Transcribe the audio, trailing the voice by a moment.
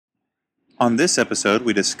On this episode,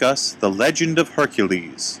 we discuss The Legend of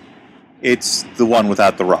Hercules. It's the one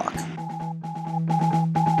without the rock.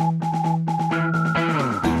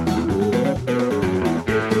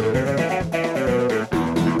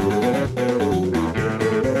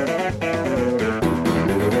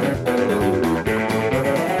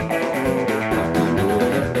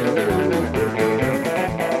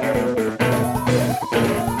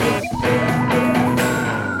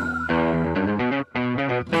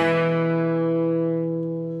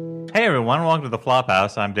 Welcome to the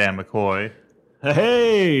Flophouse. I'm Dan McCoy.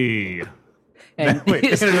 Hey! And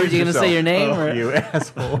wait, Stuart, you going to say your name? Oh, you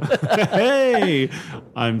asshole. Hey!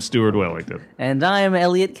 I'm Stuart Wellington. And I'm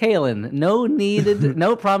Elliott Kalin.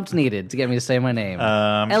 No prompt needed to get me to say my name.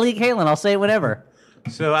 Elliott Kalin, I'll say it whenever.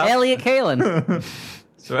 Elliott Kalin.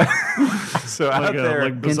 so out there,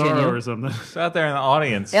 like Bizarro or something. So out there in the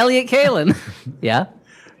audience, Elliott Kalin. Yeah.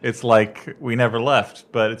 It's like we never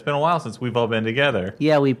left, but it's been a while since we've all been together.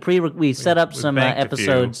 Yeah, we set up some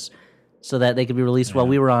episodes so that they could be released while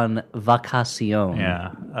we were on vacation.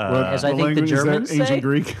 Yeah. As I think the Germans say. Ancient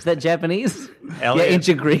Greek? Is that Japanese? Elliott. Yeah,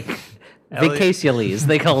 ancient Greek. Vacaciales,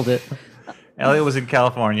 they called it. Elliott was in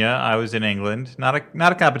California. I was in England. Not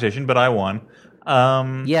a competition, but I won.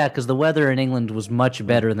 Yeah, because the weather in England was much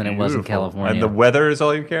better than it was in California. And the weather is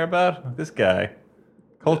all you care about? This guy.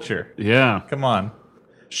 Culture. Yeah. Come on.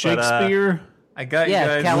 Shakespeare. I got you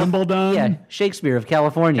guys. Wimbledon. Yeah, Shakespeare of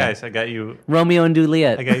California. Guys, I got you. Romeo and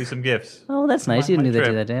Juliet. I got you some gifts. Oh, that's nice. You didn't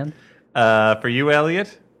do that, Dan. For you,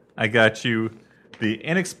 Elliott, I got you the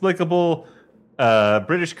inexplicable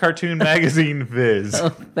British cartoon magazine Viz. Oh,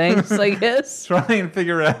 thanks, I guess. Try and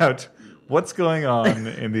figure out what's going on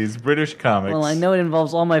in these British comics. Well, I know it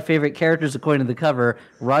involves all my favorite characters according to the cover.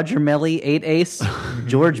 Roger Melly, 8 Ace,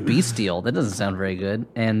 George Beasteel. That doesn't sound very good.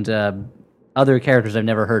 And other characters I've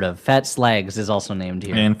never heard of. Fat Slags is also named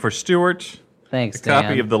here. And for Stuart, thanks, a Dan.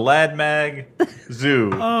 copy of the Lad Mag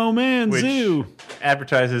Zoo. Oh, man, which Zoo.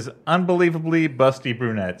 advertises unbelievably busty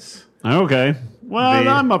brunettes. Okay. Well,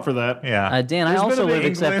 I'm up for that. Yeah. Dan, I also would have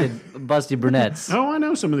accepted busty brunettes. Oh, I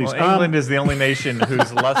know some of these. Well, England is the only nation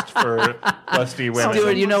whose lust for busty women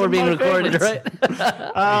Stuart, you know we're being recorded, right?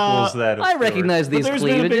 equals that of I recognize these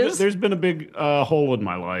cleavages. There's been a big hole in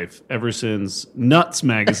my life ever since Nuts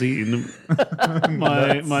magazine,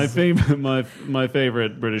 my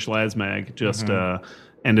favorite British lads mag, just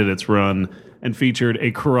ended its run and featured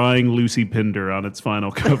a crying Lucy Pinder on its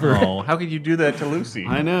final cover. Oh, how could you do that to Lucy?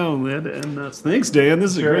 I know, and that's thanks, Dan.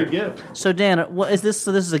 This is a great gift. So, Dan, what is this?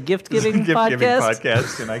 So this is a gift-giving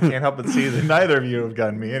podcast, and I can't help but see that neither of you have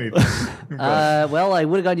gotten me anything. Well, I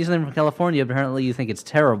would have gotten you something from California, but apparently you think it's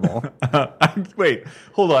terrible. Wait,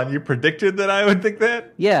 hold on. You predicted that I would think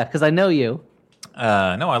that? Yeah, because I know you.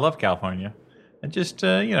 No, I love California. I just,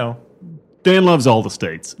 Dan loves all the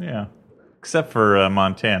states. Yeah. Except for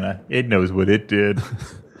Montana. It knows what it did.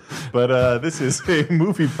 But this is a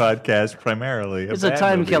movie podcast primarily. It's a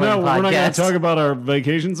time-killing podcast. We're not going to talk about our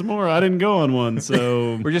vacations some more. I didn't go on one,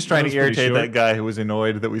 so... We're just trying to irritate that guy who was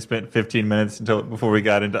annoyed that we spent 15 minutes before we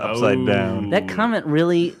got into Upside Down. That comment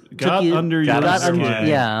really got under your skin.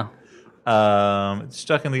 Yeah. It's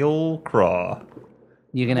stuck in the old craw.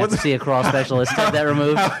 You're going to have to see a craw specialist to have that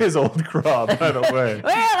removed. How is old craw, by the way?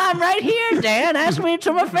 Well, I'm right here, Dan. Ask me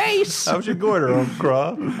to my face. How's your goiter, old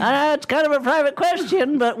craw? It's kind of a private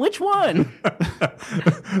question, but which one?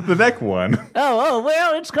 The neck one. Oh,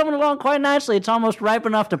 well, it's coming along quite nicely. It's almost ripe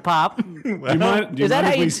enough to pop. Do you mind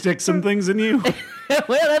if we stick some things in you?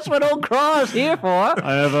 Well, that's what old craw is here for.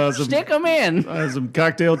 I have Stick them in. I have some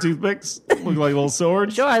cocktail toothpicks. Look like little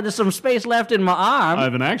swords. Sure, there's some space left in my arm. I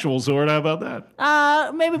have an actual sword. How about that?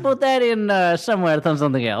 Maybe put that in somewhere on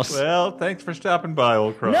something else. Well, thanks for stopping by,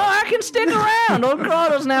 old craw. No, I can stick around. Old craw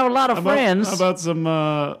doesn't have a lot of friends. How about some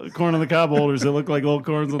corn on the cob holders that look like old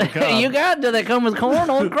corns on the cob? You got do they come with corn?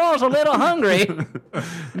 Old craw's a little hungry.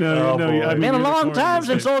 No, I mean, been a long time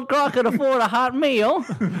since old craw could afford a hot meal.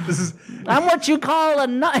 I'm what you call a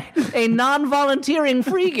non-volunteering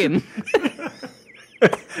freaking.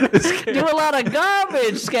 Do a lot of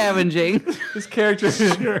garbage scavenging. This character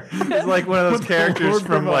is like one of those characters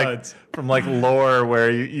from lore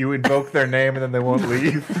where you invoke their name and then they won't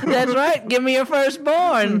leave. That's right. Give me your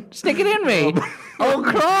firstborn. Stick it in me. Oh,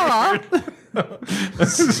 craw.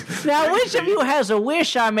 Now, which of you has a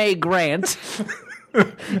wish I may grant?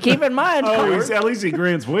 Keep in mind, at least he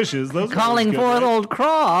grants wishes. Those calling for an old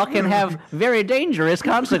craw can have very dangerous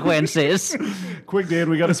consequences. Quick, Dan,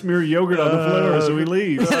 we got to smear yogurt on the floor so we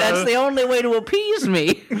leave. That's the only way to appease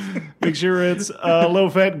me. Make sure it's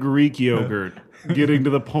low-fat Greek yogurt. Getting to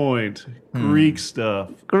the point. Greek stuff.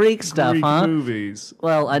 Greek stuff, Greek huh? movies.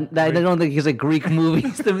 Well, I don't think it's a Greek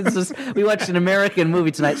movie. We watched an American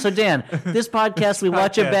movie tonight. So, Dan, this podcast, we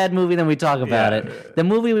watch a bad movie, then we talk about it. The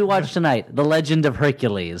movie we watched tonight, The Legend of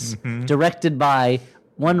Hercules, directed by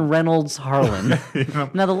one Reynolds Harlan.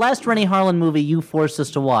 Now, the last Rennie Harlan movie you forced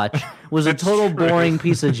us to watch was a total boring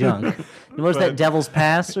piece of junk. Was that Devil's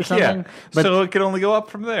Pass or something? Yeah, but, so it could only go up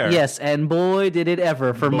from there. Yes, and boy, did it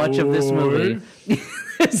ever for much of this movie.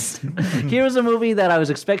 Here was a movie that I was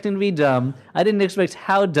expecting to be dumb. I didn't expect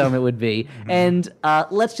how dumb it would be. And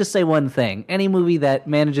let's just say one thing. Any movie that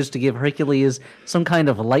manages to give Hercules some kind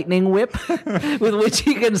of lightning whip with which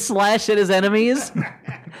he can slash at his enemies,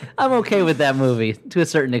 I'm okay with that movie to a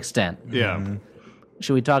certain extent. Yeah.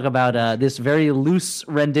 Should we talk about this very loose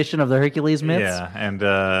rendition of the Hercules myths? Yeah,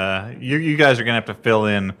 and you guys are going to have to fill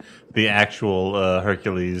in the actual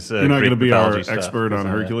Hercules. You're not going to be our stuff. expert on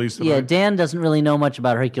Hercules tonight? Yeah, Dan doesn't really know much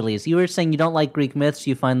about Hercules. You were saying you don't like Greek myths,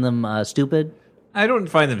 you find them stupid? I don't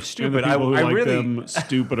find them And the stupid. people who I like really, them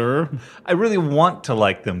stupider. I really want to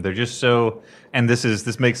like them. They're just so, and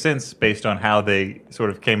this makes sense based on how they sort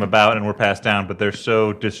of came about and were passed down. But they're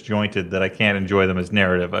so disjointed that I can't enjoy them as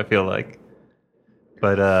narrative. I feel like.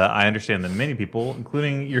 But I understand that many people,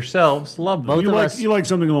 including yourselves, love them. Both of us. You like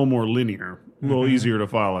something a little more linear, a little easier to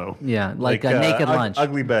follow. Yeah, like a naked lunch.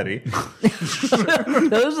 Ugly Betty.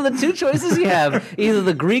 Those are the two choices you have. Either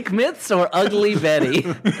the Greek myths or Ugly Betty.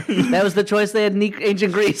 That was the choice they had in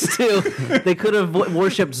ancient Greece, too. They could have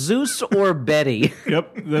worshipped Zeus or Betty.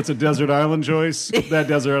 Yep, that's a desert island choice. That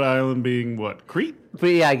desert island being what? Crete? But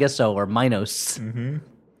yeah, I guess so. Or Minos.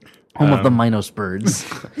 Home of the Minos birds.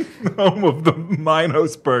 Home of the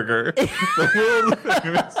Minos burger.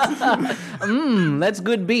 That's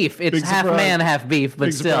good beef. It's Big half surprise. man, half beef, but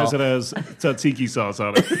Big still. surprise it has tzatziki sauce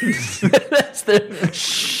on it. That's the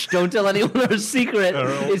shh, don't tell anyone our secret.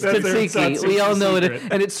 It's That's their tzatziki. We all know it. secret.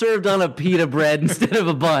 And it's served on a pita bread instead of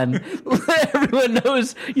a bun. Everyone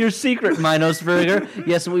knows your secret Minos burger.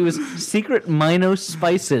 Yes, we was secret Minos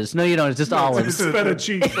spices. No, you don't. It's just olives. It's feta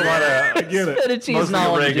cheese. I get it. Feta cheese and Mostly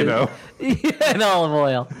olive oregano. juice. Yeah, and olive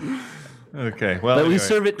oil. Okay, well, But we anyway,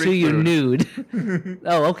 serve it to Greek you food. nude.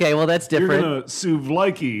 Oh, okay. Well, that's You're different. going to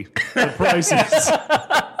suvlaiki the prices.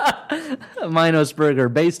 A Minos burger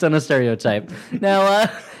based on a stereotype. Now,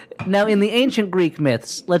 in the ancient Greek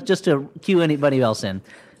myths, let's just to cue anybody else in.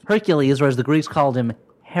 Hercules, or as the Greeks called him,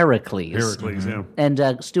 Heracles. Heracles, yeah.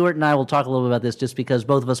 And Stuart and I will talk a little bit about this just because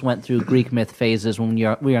both of us went through Greek myth phases when we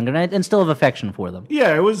were younger and still have affection for them.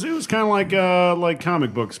 Yeah, it was kind of like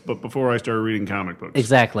comic books, but before I started reading comic books.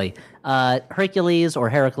 Exactly. Hercules, or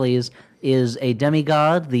Heracles, is a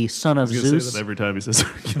demigod, the son of I was gonna Zeus. say that every time he says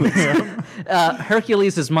Hercules.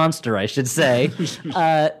 Hercules is monster, I should say.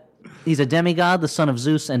 He's a demigod, the son of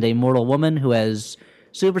Zeus, and a mortal woman who has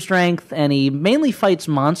super strength, and he mainly fights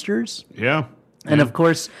monsters. Yeah. And of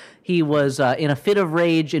course, he was in a fit of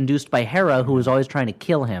rage induced by Hera, who was always trying to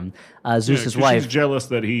kill him, Zeus's 'cause wife. She's jealous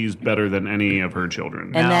that he's better than any of her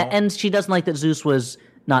children. And she doesn't like that Zeus was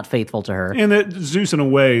not faithful to her. And that Zeus, in a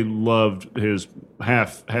way, loved his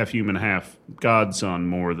half human, half god son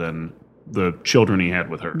more than the children he had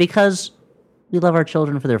with her. Because we love our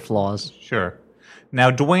children for their flaws. Sure. Now,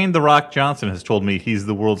 Dwayne "The Rock" Johnson has told me he's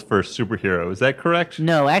the world's first superhero. Is that correct?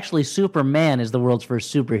 No, actually, Superman is the world's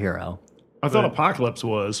first superhero. I thought Apocalypse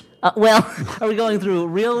was. Well, are we going through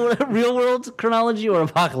real world chronology or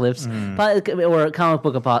Apocalypse? Or comic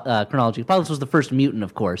book chronology? Apocalypse was the first mutant,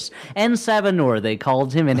 of course. And Sabanur, they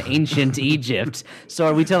called him in ancient Egypt. So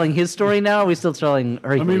are we telling his story now, or are we still telling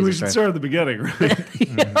Hercules' I mean, we story? should start at the beginning, right?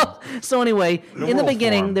 Yeah. So anyway, in the world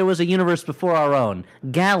beginning, form. there was a universe before our own.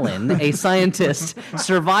 Galen, a scientist,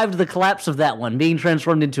 survived the collapse of that one, being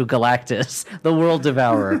transformed into Galactus, the world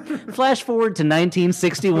devourer. Flash forward to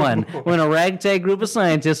 1961, when a ragtag group of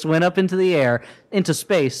scientists went up into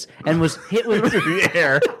space, and was hit with The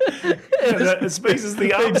air. Space is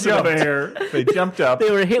the opposite of air. They jumped up. They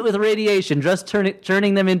were hit with radiation, just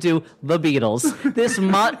turning them into the Beatles. This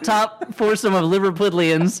mott-top foursome of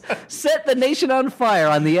Liverpudlians set the nation on fire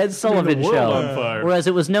on the Ed Sullivan world Show, on fire. or as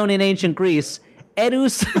it was known in ancient Greece,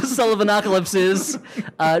 Edus Sullivanocalypse's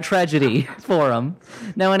tragedy forum.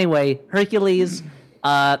 Now, anyway, Hercules.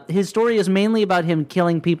 His story is mainly about him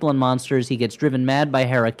killing people and monsters. He gets driven mad by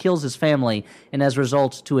Hera, kills his family, and as a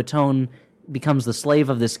result, to atone, becomes the slave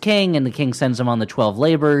of this king, and the king sends him on the 12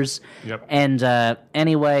 labors. Yep. And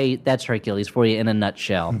anyway, that's Hercules for you in a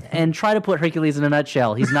nutshell. And try to put Hercules in a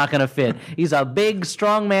nutshell. He's not going to fit. He's a big,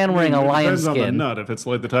 strong man wearing a lion Depends on the skin. nut. If it's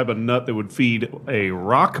like the type of nut that would feed a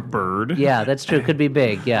rock bird. Yeah, that's true. Could be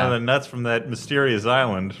big, One yeah. of the nuts from that mysterious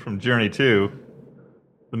island from Journey 2.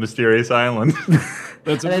 the mysterious island.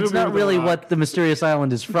 That's a And it's movie not with really a rock. what the mysterious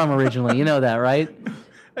island is from originally. You know that, right?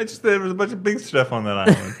 There was a bunch of big stuff on that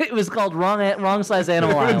island. It was called Wrong Size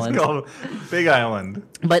Animal It's Island. called Big Island.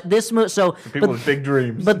 But this People with big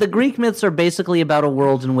dreams. But the Greek myths are basically about a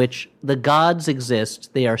world in which the gods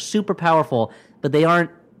exist. They are super powerful, but they aren't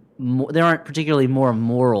particularly more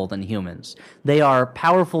moral than humans. They are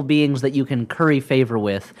powerful beings that you can curry favor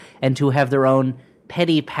with and to have their own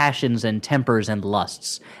petty passions and tempers and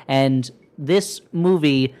lusts. And this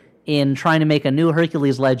movie, in trying to make a new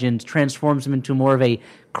Hercules legend, transforms him into more of a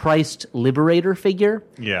Christ liberator figure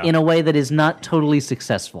in a way that is not totally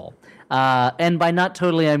successful. And by not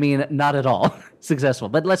totally, I mean not at all successful.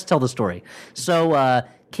 But let's tell the story. So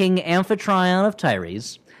King Amphitryon of Tyre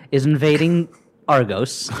is invading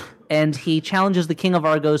Argos, and he challenges the king of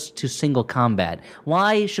Argos to single combat.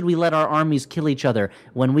 Why should we let our armies kill each other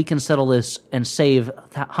when we can settle this and save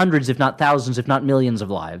hundreds, if not thousands, if not millions of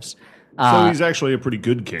lives? So he's actually a pretty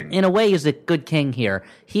good king. In a way, he's a good king here.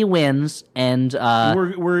 He wins, and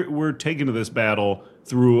We're taken to this battle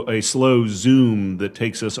through a slow zoom that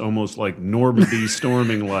takes us almost like Normandy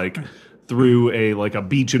storming, like through a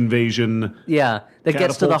beach invasion. yeah, that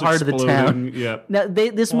gets to the catapult heart of the town. exploding. Yeah. Now,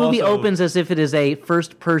 this movie Also- opens as if it is a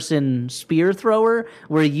first-person spear thrower,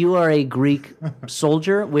 where you are a Greek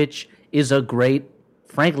soldier, which is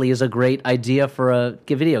frankly, a great idea for a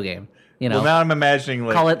video game. You know, Well, now I'm imagining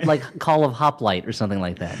call it like Call of Hoplite or something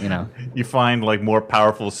like that. You know, you find like more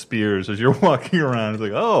powerful spears as you're walking around. It's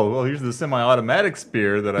like, oh, well, here's the semi-automatic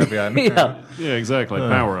spear that I've got. yeah. Yeah, exactly.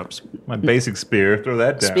 Power-ups. My basic spear. Throw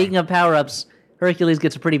that down. Speaking of power-ups, Hercules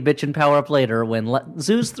gets a pretty bitchin' power-up later when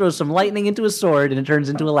Zeus throws some lightning into his sword and it turns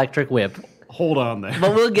into electric whip. Hold on there.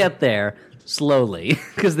 But we'll get there slowly,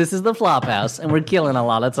 because this is the Flophouse, and we're killing a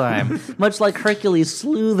lot of time. Much like Hercules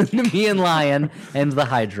slew the Nemean lion and the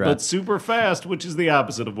Hydra. But super fast, which is the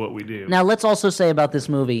opposite of what we do. Now, let's also say about this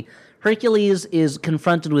movie, Hercules is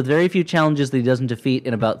confronted with very few challenges that he doesn't defeat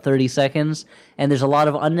in about 30 seconds, and there's a lot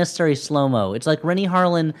of unnecessary slow-mo. It's like Rennie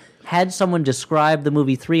Harlan had someone describe the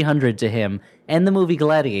movie 300 to him and the movie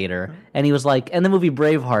Gladiator, and he was like, and the movie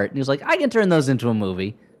Braveheart, and he was like, I can turn those into a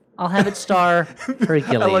movie. I'll have it star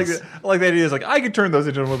Hercules. I like the idea. It's like, I could turn those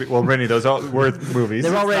into a movie. Well, Rennie, those are worth movies.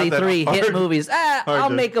 They're It's already not that 3 hit hard. movies. I'll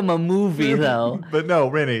to- make them a movie, though. But no,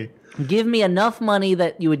 Rennie. Give me enough money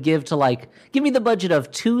that you would give to, give me the budget of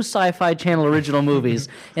 2 Sci-Fi Channel original movies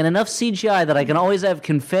and enough CGI that I can always have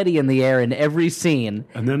confetti in the air in every scene.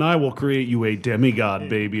 And then I will create you a demigod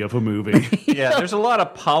baby of a movie. Yeah, there's a lot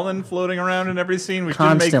of pollen floating around in every scene, which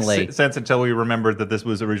Constantly. didn't make sense until we remembered that this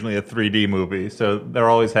was originally a 3D movie. So there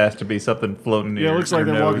always has to be something floating near Yeah, it looks like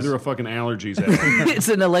your they're walking nose. through a fucking allergies ad. It's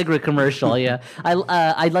an Allegra commercial, yeah.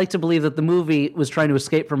 I'd like to believe that the movie was trying to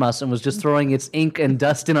escape from us and was just throwing its ink and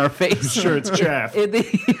dust in our face. Sure, it's chaff.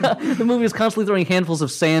 The movie is constantly throwing handfuls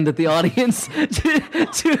of sand at the audience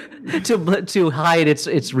to hide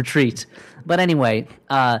its retreat. But anyway,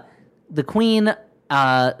 the queen,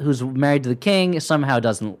 who's married to the king, somehow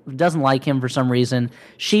doesn't like him for some reason.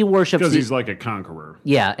 She worships Because he's like a conqueror.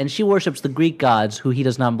 yeah, and she worships the Greek gods who he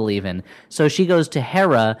does not believe in. So she goes to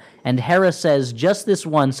Hera, and Hera says, just this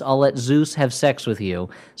once, I'll let Zeus have sex with you,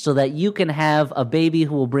 so that you can have a baby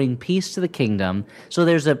who will bring peace to the kingdom. So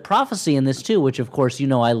there's a prophecy in this, too, which, of course, you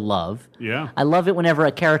know I love. Yeah. I love it whenever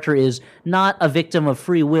a character is not a victim of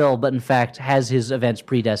free will, but in fact has his events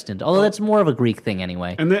predestined. Although that's more of a Greek thing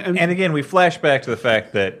anyway. And again, we flash back to the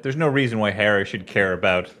fact that there's no reason why Hera should care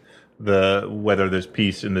about whether there's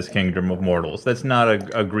peace in this kingdom of mortals. That's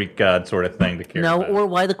not a Greek god sort of thing to care No, about. or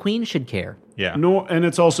why the queen should care. Yeah. No, and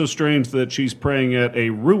it's also strange that she's praying at a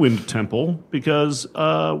ruined temple because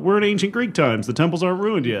we're in ancient Greek times. The temples aren't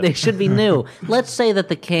ruined yet. They should be new. Let's say that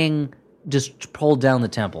the king just pulled down the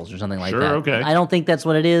temples or something like Sure, that. okay. I don't think that's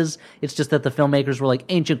what it is. It's just that the filmmakers were like,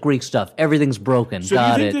 ancient Greek stuff, everything's broken. So do you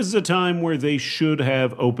Got think it. this is a time where they should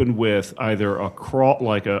have opened with either a crawl,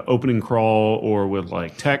 like a opening crawl, or with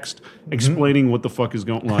like text explaining what the fuck is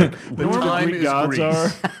going like? The time Greek is gods Greece.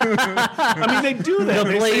 are. I mean, they do that.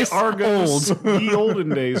 The They place say Argos, the olden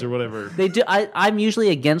days, or whatever. They do. I'm usually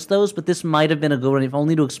against those, but this might have been a good one, if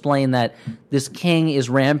only to explain that this king is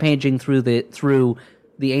rampaging through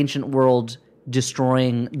the ancient world,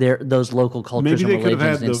 destroying those local cultures Maybe and they could have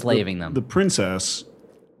religions had and enslaving them. the princess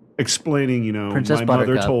explaining. Princess my mother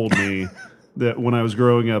Buttercup. told me that when I was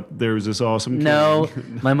growing up, there was this awesome king. No,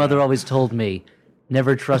 my mother always told me,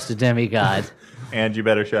 never trust a demigod. And you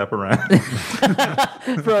better shop around.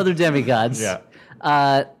 For other demigods. Yeah.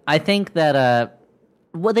 I think that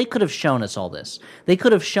they could have shown us all this. They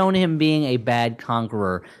could have shown him being a bad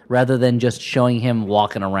conqueror rather than just showing him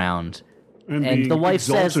walking around. And And the wife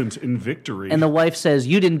says, in victory. and the wife says,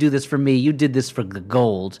 "You didn't do this for me. You did this for the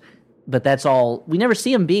gold." But that's all. We never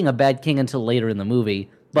see him being a bad king until later in the movie.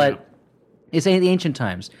 But it's the ancient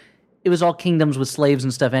times. It was all kingdoms with slaves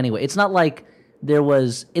and stuff anyway. It's not like there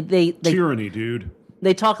was they tyranny, dude.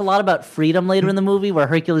 They talk a lot about freedom later in the movie, where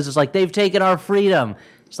Hercules is like, "They've taken our freedom."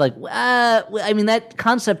 It's like, I mean, that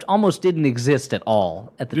concept almost didn't exist at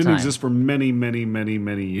all at the time. Didn't exist for many, many, many,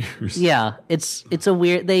 many years. Yeah, it's a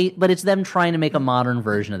weird but it's them trying to make a modern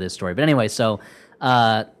version of this story. But anyway, so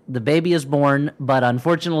the baby is born, but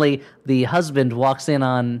unfortunately, the husband walks in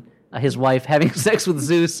on his wife having sex with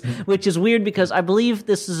Zeus, which is weird because I believe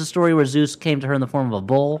this is a story where Zeus came to her in the form of a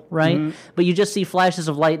bull, right? Mm-hmm. But you just see flashes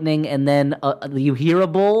of lightning, and then you hear a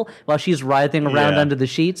bull while she's writhing around under the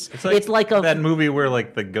sheets. It's like that movie where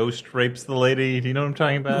like the ghost rapes the lady. Do you know what I'm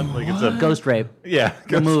talking about? Like it's a ghost rape. Yeah,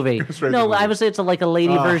 the movie. No, I would say it's like a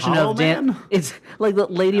lady version of Dan. It's like the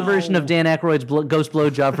lady version of Dan Aykroyd's ghost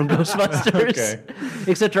blowjob from Ghostbusters. Okay.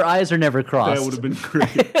 Except her eyes are never crossed. That would have been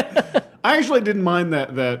great. I actually didn't mind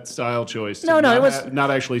that style choice. No, it was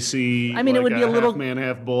not actually see. I mean, it would be a little half man,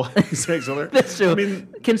 half bull sex other. That's true. I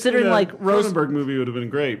mean, considering like Cronenberg movie would have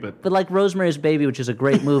been great, but like Rosemary's Baby, which is a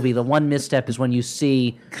great movie, the one misstep is when you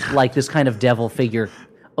see like this kind of devil figure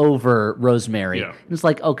over Rosemary. Yeah. And it's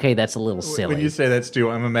like, okay, that's a little silly. When you say that, Stu,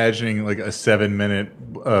 I'm imagining like a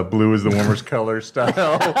 7-minute blue is the warmer's color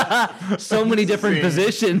style. So many different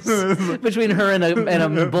positions between her and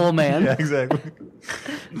a bull man. Yeah, exactly.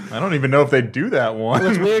 I don't even know if they do that one.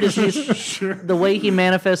 What's weird is the way he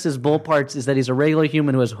manifests his bull parts is that he's a regular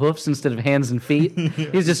human who has hoofs instead of hands and feet.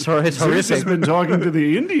 He's just it's Zeus horrific. has been talking to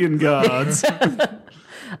the Indian gods.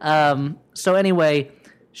 So anyway,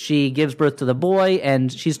 she gives birth to the boy, and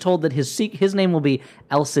she's told that his name will be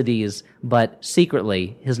Alcides, but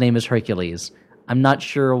secretly his name is Hercules. I'm not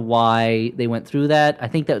sure why they went through that. I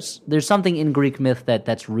think there's something in Greek myth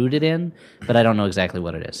that's rooted in, but I don't know exactly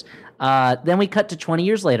what it is. Then we cut to 20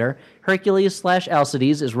 years later.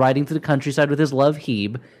 Hercules/Alcides is riding through the countryside with his love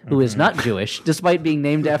Hebe, who is not Jewish, despite being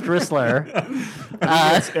named after a slur.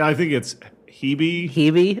 I think it's Hebe.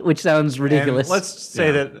 Hebe, which sounds ridiculous. And let's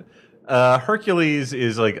say that Hercules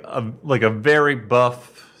is like a very buff,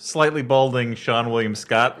 slightly balding Sean William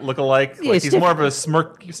Scott lookalike. Yeah, like he's more of a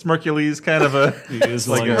Smircules kind of a. He is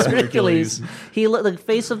like a Hercules. Hercules. The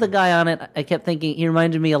face of the guy on it, I kept thinking he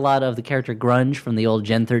reminded me a lot of the character Grunge from the old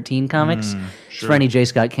Gen 13 comics. Sure. For any J.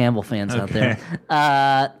 Scott Campbell fans out there.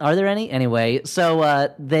 Are there any? Anyway, so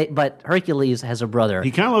but Hercules has a brother.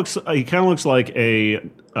 He kind of looks like a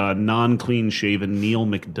non-clean shaven Neil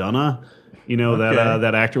McDonough. You know,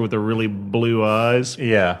 that actor with the really blue eyes?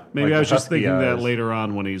 Yeah. Maybe like I was just husky thinking that eyes. later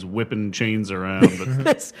on when he's whipping chains around.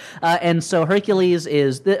 But And so Hercules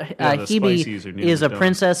is Spices are Hebe nearly is a done.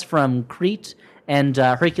 princess from Crete, and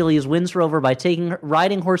Hercules wins her over by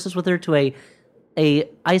riding horses with her to an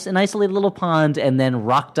isolated little pond and then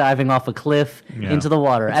rock diving off a cliff into the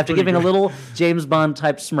water after giving a little James Bond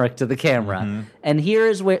type smirk to the camera. Mm-hmm. And here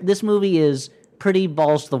is where this movie is pretty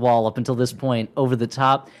balls to the wall up until this point, over the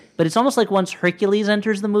top. But it's almost like once Hercules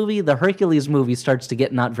enters the movie, the Hercules movie starts to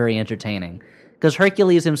get not very entertaining. Because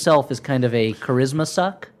Hercules himself is kind of a charisma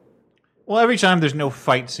suck. Well, every time there's no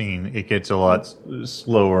fight scene, it gets a lot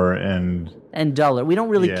slower and duller. We don't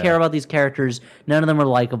really care about these characters. None of them are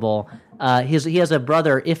likable. He has a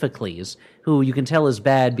brother, Iphicles, who you can tell is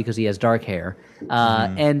bad because he has dark hair.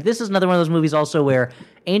 And this is another one of those movies also where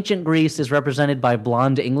ancient Greece is represented by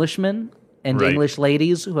blonde Englishmen and English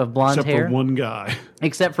ladies who have blonde hair.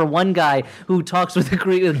 Except for one guy. Who talks with a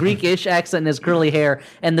Greekish accent and his curly hair,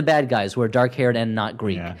 and the bad guys who are dark-haired and not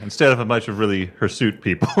Greek. Yeah, instead of a bunch of really hirsute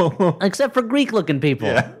people. Except for Greek-looking people.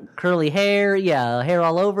 Yeah. Curly hair, hair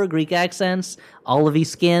all over, Greek accents, olivey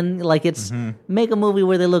skin. Like it's make a movie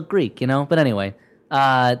where they look Greek, you know? But anyway,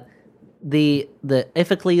 the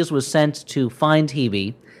Iphicles was sent to find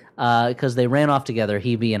Hebe, because they ran off together,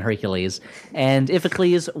 Hebe and Hercules. And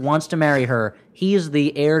Iphicles wants to marry her. He's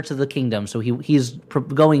the heir to the kingdom, so he's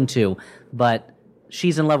going to. But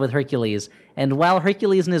she's in love with Hercules. And while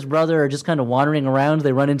Hercules and his brother are just kind of wandering around,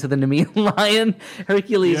 they run into the Nemean lion.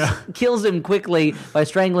 Hercules kills him quickly by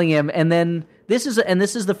strangling him. And then this is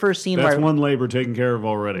the first scene That's where one labor taken care of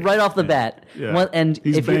already. right off the bat. Yeah. And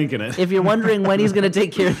He's if banking it. If you're wondering when he's going to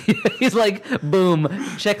take care of you, he's like, boom,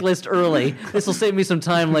 checklist early. This will save me some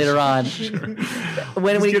time later on.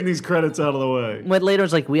 When He's getting these credits out of the way. When later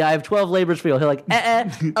it's like, I have 12 labors for you. He'll like,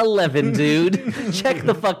 11, dude. Check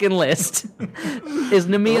the fucking list. Is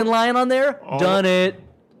Nemean lion on there? Done it.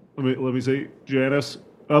 Let me see. Janice.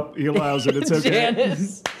 Up, he allows it. It's okay.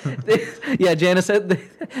 Janice. Yeah, Janice,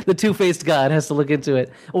 the two-faced god has to look into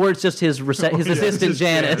it. Or it's just his assistant,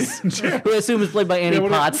 Janice, who I assume is played by Annie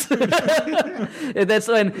Potts. And that's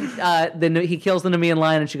when then he kills the Nemean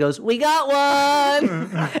lion, and she goes, "We got one!"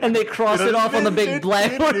 And they cross it off on the big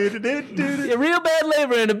blackboard. A real bad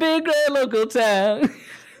labor in a big local town.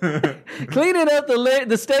 Cleaning up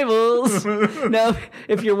the stables. Now,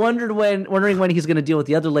 if you're wondering when he's going to deal with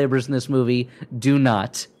the other laborers in this movie, do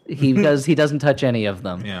not. He doesn't touch any of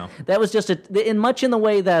them. Yeah. That was just much in the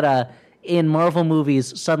way that in Marvel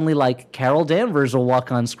movies, suddenly like Carol Danvers will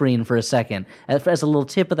walk on screen for a second as a little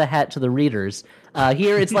tip of the hat to the readers.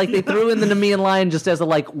 Here, it's like they threw in the Nemean lion just as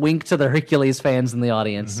a wink to the Hercules fans in the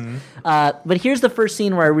audience. But here's the first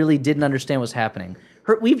scene where I really didn't understand what's happening.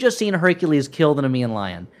 We've just seen Hercules kill the Nemean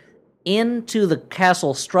lion. Into the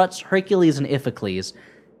castle struts Hercules and Iphicles.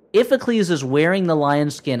 Iphicles is wearing the lion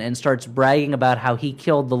skin and starts bragging about how he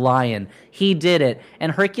killed the lion. He did it.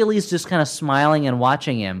 And Hercules just kind of smiling and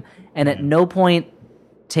watching him. And at no point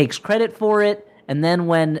takes credit for it. And then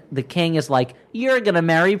when the king is like, "You're going to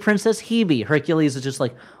marry Princess Hebe," Hercules is just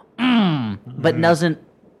like, but doesn't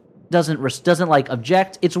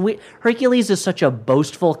object. It's weird. Hercules is such a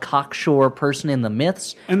boastful, cocksure person in the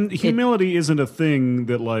myths, and humility isn't a thing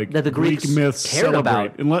that that the Greek myths cared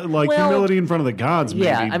celebrate. about. Humility in front of the gods,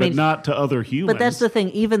 maybe, but not to other humans. But that's the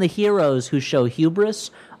thing. Even the heroes who show hubris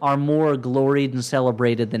are more gloried and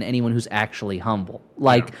celebrated than anyone who's actually humble.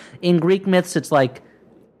 In Greek myths, it's like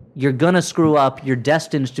you're gonna screw up. You're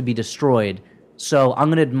destined to be destroyed. So I'm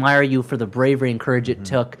going to admire you for the bravery and courage it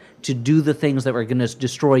took to do the things that were going to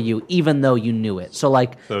destroy you, even though you knew it. So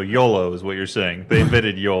YOLO is what you're saying. They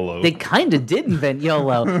invented YOLO. They kind of did invent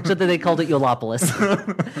YOLO, except that they called it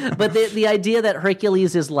Yolopolis. But the idea that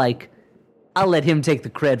Hercules is like, I'll let him take the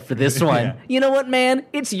cred for this one. Yeah. You know what, man?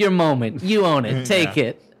 It's your moment. You own it. Take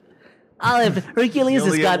it. Hercules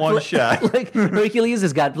has got one shot. Hercules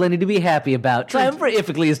has got plenty to be happy about. Time for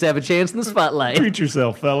Iphicles to have a chance in the spotlight. Treat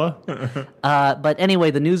yourself, fella. But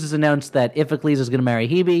anyway, the news is announced that Iphicles is going to marry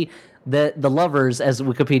Hebe. The lovers, as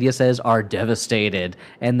Wikipedia says, are devastated,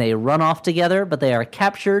 and they run off together, but they are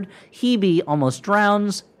captured. Hebe almost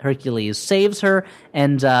drowns. Hercules saves her,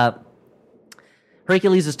 and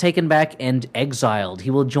Hercules is taken back and exiled.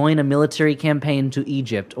 He will join a military campaign to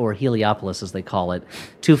Egypt, or Heliopolis as they call it,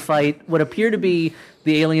 to fight what appear to be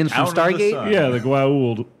the aliens from Stargate. Yeah, the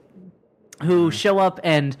Goa'uld. Who show up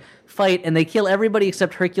and fight, and they kill everybody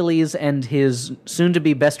except Hercules and his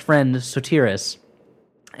soon-to-be best friend, Sotiris.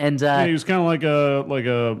 And he was kind of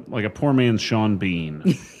like a poor man's Sean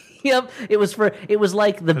Bean. Yep, it was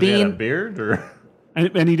like the Bean. He had a beard, or...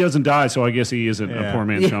 And he doesn't die, so I guess he isn't a poor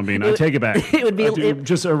man's Sean Bean. I take it back. It would be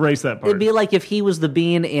just erase that part. It'd be like if he was the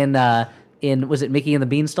Bean in was it Mickey and the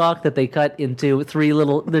Beanstalk that they cut into three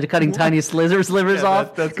little? They're cutting tiny slivers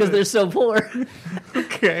off because they're so poor.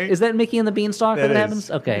 Okay, is that Mickey and the Beanstalk that happens?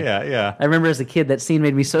 Okay, yeah. I remember as a kid that scene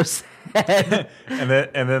made me so sad. and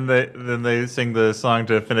then they sing the song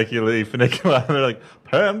to Funicula, and they're like,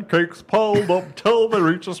 "Pancakes piled up till they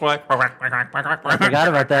reach a swag." I forgot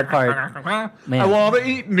about that part. Man. I want to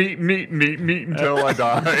eat until I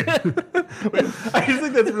die. I just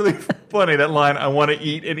think that's really funny, that line, I want to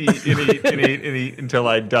eat and eat and eat and eat and eat until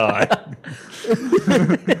I die.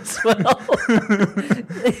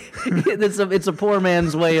 It's a poor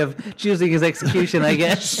man's way of choosing his execution, I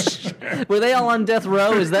guess. Were they all on death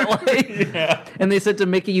row? Is that why? Yeah. And they said to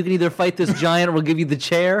Mickey, "You can either fight this giant or we'll give you the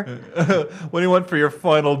chair." What do you want for your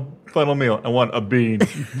final meal? I want a bean.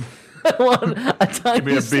 I want a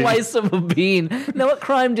tiny slice of a bean. Now, what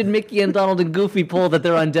crime did Mickey and Donald and Goofy pull that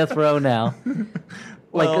they're on death row now?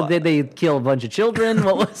 Did they kill a bunch of children?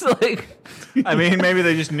 What was I mean, maybe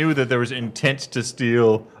they just knew that there was intent to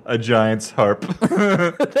steal a giant's harp.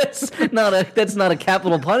 That's not a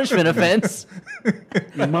capital punishment offense.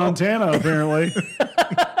 In Montana, apparently.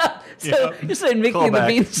 So you're saying Mickey and the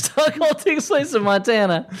Beanstalk all takes place in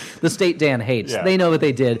Montana? The state Dan hates. Yeah. They know what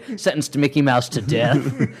they did. Sentenced Mickey Mouse to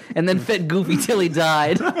death, and then fed Goofy till he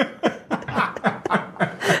died.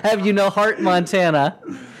 Have you no heart, Montana?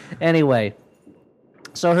 Anyway.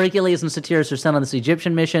 So Hercules and Sotiris are sent on this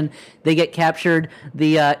Egyptian mission. They get captured.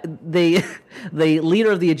 The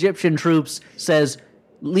leader of the Egyptian troops says,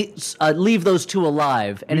 "Leave those two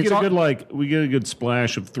alive." And we get a good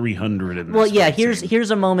splash of 300 in this. Well, yeah.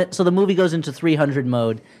 Here's a moment. So the movie goes into 300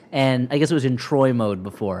 mode, and I guess it was in Troy mode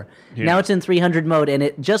before. Yeah. Now it's in 300 mode, and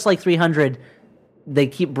it just like 300, they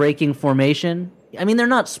keep breaking formation. I mean, they're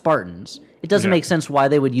not Spartans. It doesn't make sense why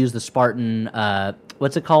they would use the Spartan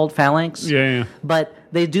what's it called? Phalanx? Yeah. But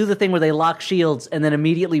they do the thing where they lock shields and then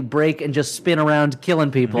immediately break and just spin around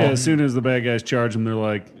killing people. Yeah, as soon as the bad guys charge them,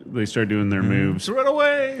 they start doing their moves. Run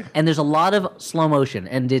away! And there's a lot of slow motion,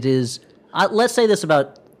 and it is... let's say this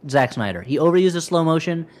about Zack Snyder. He overuses slow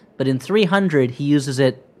motion, but in 300, he uses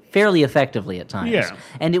it fairly effectively at times. Yeah.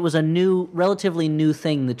 And it was a relatively new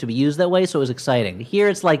thing to be used that way, so it was exciting. Here,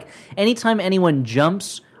 it's like anytime anyone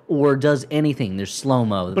jumps or does anything, there's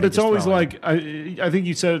slow-mo. But it's always like, I think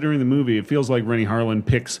you said it during the movie, it feels like Rennie Harlan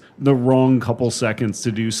picks the wrong couple seconds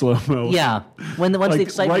to do slow-mo. Yeah, once the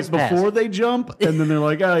excitement's right passed. before they jump, and then they're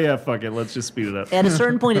like, oh yeah, fuck it, let's just speed it up. At a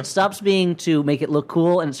certain point, it stops being to make it look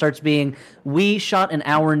cool, and it starts being, we shot an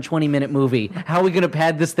hour and 20-minute movie. How are we going to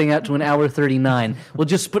pad this thing out to an hour 39? We'll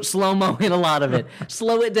just put slow-mo in a lot of it.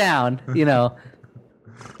 Slow it down,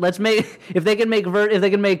 Let's make if they can make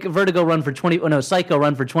Vertigo run for Psycho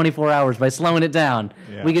run for 24 hours by slowing it down.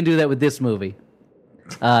 Yeah. We can do that with this movie.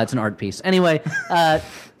 It's an art piece. Anyway,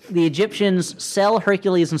 the Egyptians sell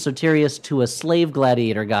Hercules and Soterius to a slave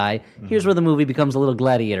gladiator guy. Mm-hmm. Here's where the movie becomes a little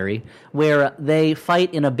gladiator-y, where they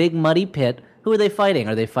fight in a big muddy pit. Who are they fighting?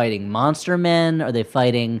 Are they fighting monster men? Are they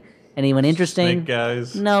fighting anyone interesting? Snake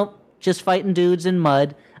guys. No, just fighting dudes in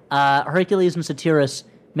mud. Hercules and Soterius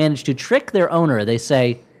manage to trick their owner. They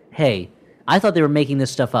say, hey, I thought they were making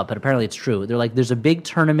this stuff up, but apparently it's true. They're like, there's a big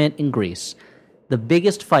tournament in Greece. The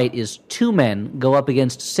biggest fight is 2 men go up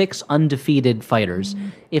against 6 undefeated fighters. Mm-hmm.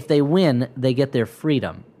 If they win, they get their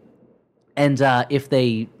freedom. And there's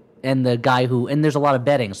a lot of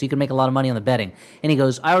betting, so you can make a lot of money on the betting. And he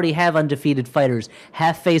goes, I already have undefeated fighters,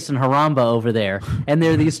 Half-Face and Haramba over there. And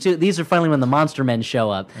there are these two. These are finally when the monster men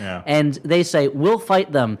show up. Yeah. And they say, we'll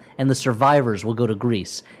fight them, and the survivors will go to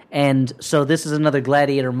Greece. And so this is another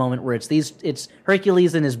gladiator moment where it's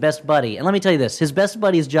Hercules and his best buddy. And let me tell you this, his best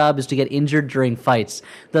buddy's job is to get injured during fights,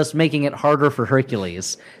 thus making it harder for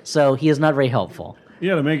Hercules. So he is not very helpful.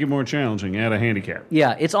 Yeah, to make it more challenging, add a handicap.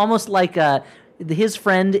 Yeah, it's almost like his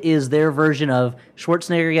friend is their version of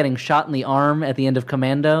Schwarzenegger getting shot in the arm at the end of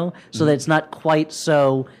Commando, so that it's not quite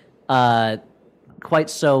so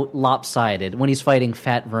lopsided when he's fighting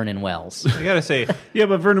Fat Vernon Wells. I gotta say, yeah,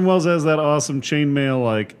 but Vernon Wells has that awesome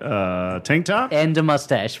chainmail tank top and a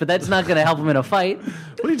mustache, but that's not going to help him in a fight.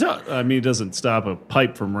 What are you talking? I mean, it doesn't stop a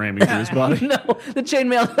pipe from ramming through his body. No, the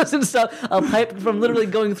chainmail doesn't stop a pipe from literally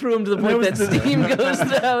going through him to the point that steam goes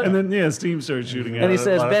down. And then steam starts shooting out. And he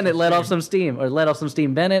says, "Bennett, let off some steam," or "Let off some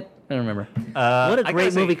steam, Bennett." I don't remember. What a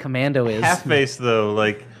great movie Commando is. Half-Face though,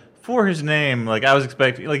 like. For his name, like I was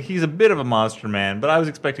expecting, like he's a bit of a monster man, but I was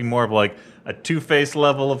expecting more of like a Two-Face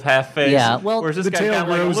level of Half-Face. Yeah, well, whereas this guy got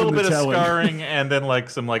like a little bit of scarring and then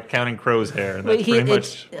like some like Counting Crows hair, and that's pretty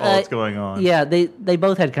much all that's going on. Yeah, they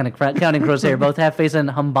both had kind of Counting Crows hair, both Half-Face and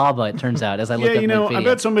Humbaba. It turns out, as I looked up I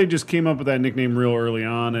bet somebody just came up with that nickname real early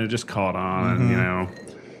on, and it just caught on, and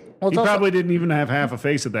Well, he probably didn't even have half a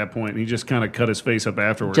face at that point, and he just kind of cut his face up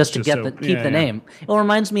afterwards. Just to keep the name. It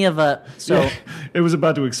reminds me of it was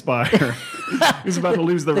about to expire. He was about to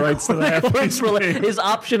lose the rights to the half-face name. His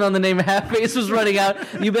option on the name Half-Face was running out.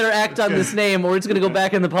 You better act on this name, or it's going to go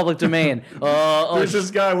back in the public domain. There's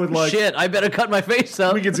this guy with like... Shit, I better cut my face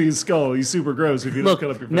up. We can see his skull. He's super gross if you don't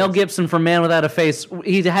cut up your face. Mel Gibson from Man Without a Face,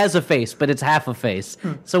 he has a face, but it's half a face.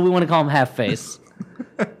 So we want to call him Half-Face.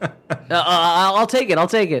 I'll take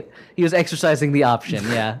it. He was exercising the option,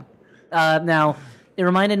 yeah. Now, it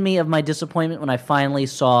reminded me of my disappointment when I finally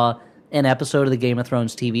saw an episode of the Game of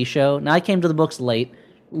Thrones TV show. Now, I came to the books late,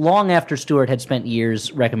 long after Stuart had spent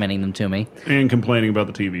years recommending them to me. And complaining about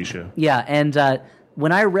the TV show. Yeah, and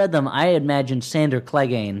when I read them, I imagined Sandor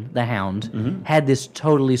Clegane, the Hound, had this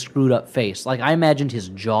totally screwed up face. Like, I imagined his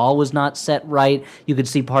jaw was not set right. You could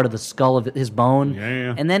see part of the skull of his bone.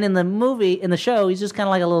 Yeah. And then in the show, he's just kind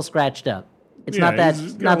of like a little scratched up. It's not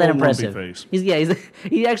that impressive.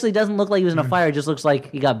 He actually doesn't look like he was in a fire. It just looks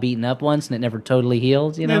like he got beaten up once and it never totally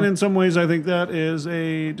healed. You know. And in some ways, I think that is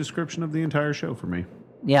a description of the entire show for me.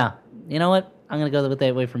 Yeah. You know what? I'm going to go with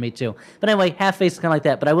that way for me too. But anyway, Half-Face is kind of like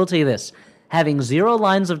that. But I will tell you this: having 0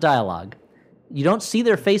 lines of dialogue, you don't see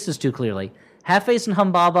their faces too clearly. Half-Face and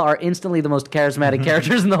Humbaba are instantly the most charismatic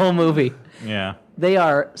characters in the whole movie. Yeah. They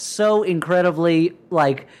are so incredibly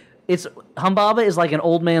like. Humbaba is like an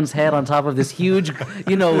old man's head on top of this huge,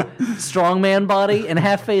 strongman body, and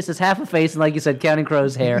Half-Face is half a face, and like you said, Counting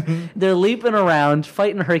Crows hair. They're leaping around,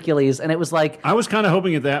 fighting Hercules, and it was like... I was kind of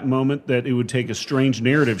hoping at that moment that it would take a strange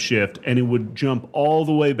narrative shift, and it would jump all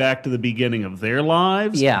the way back to the beginning of their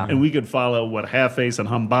lives, and we could follow what Half-Face and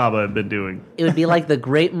Humbaba have been doing. It would be like the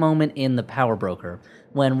great moment in The Power Broker,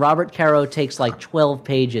 when Robert Caro takes like 12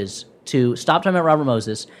 pages to stop talking about Robert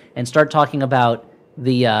Moses and start talking about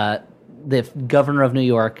the the governor of New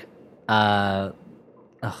York. Old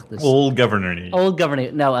governor. Old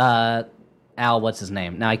governor. No, Al. What's his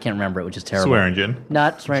name? Now I can't remember it, which is terrible. Swearingen.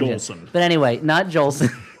 Not Swearingen. Jolson. But anyway, not Jolson.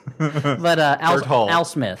 But Al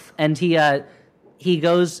Smith, and he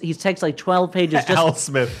takes like 12 pages. Just, Al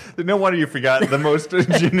Smith. No wonder you forgot the most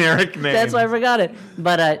generic name. That's why I forgot it.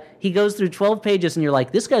 But he goes through 12 pages, and you're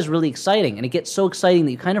like, this guy's really exciting. And it gets so exciting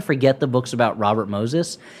that you kind of forget the books about Robert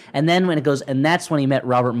Moses. And then when it goes, and that's when he met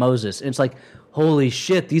Robert Moses. And it's like, holy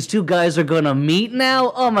shit, these two guys are going to meet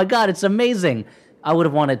now? Oh my God, it's amazing. I would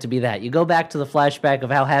have wanted it to be that. You go back to the flashback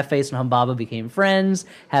of how Half-Face and Humbaba became friends.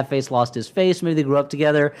 Half-Face lost his face. Maybe they grew up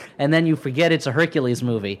together. And then you forget it's a Hercules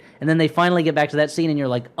movie. And then they finally get back to that scene, and you're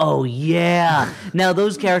like, oh, yeah. Now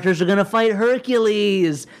those characters are going to fight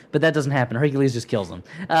Hercules. But that doesn't happen. Hercules just kills them.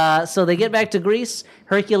 So they get back to Greece.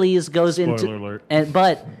 Hercules goes into... Spoiler alert.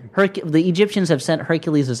 But the Egyptians have sent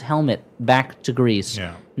Hercules' helmet back to Greece,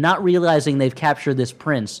 not realizing they've captured this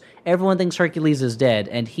prince. Everyone thinks Hercules is dead,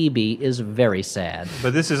 and Hebe is very sad.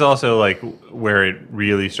 But this is also like where it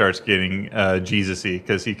really starts getting Jesus-y,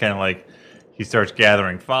 because he kind of like he starts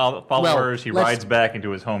gathering followers. He rides back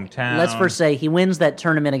into his hometown. Let's first say he wins that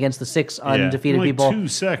tournament against the 6 undefeated like people. 2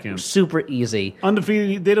 seconds. Super easy.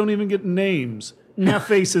 Undefeated. They don't even get names.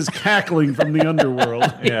 Half-Face is cackling from the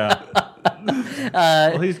underworld. Yeah.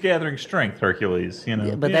 Well, he's gathering strength, Hercules.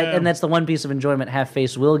 But that's the one piece of enjoyment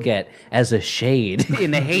Half-Face will get as a shade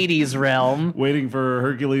in the Hades realm. Waiting for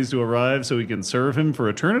Hercules to arrive so he can serve him for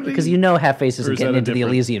eternity? Because Half-Face isn't getting into the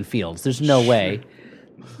Elysian fields. There's no way.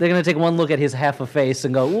 They're going to take one look at his half a face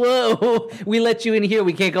and go, whoa, we let you in here.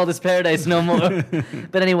 We can't call this paradise no more.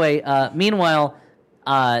 But anyway, meanwhile,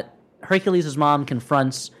 Hercules' mom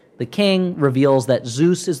confronts the king, reveals that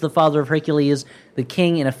Zeus is the father of Hercules. The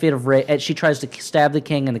king, in a fit of rage, she tries to stab the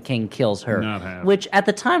king, and the king kills her. Which, at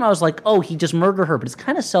the time, I was like, oh, he just murdered her, but it's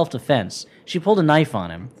kind of self-defense. She pulled a knife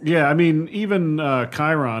on him. Yeah, I mean, even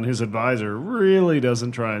Chiron, his advisor, really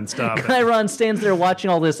doesn't try and stop it. Chiron stands there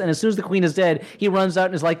watching all this, and as soon as the queen is dead, he runs out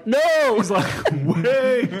and is like, no! He's like,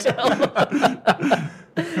 wait!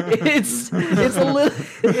 It's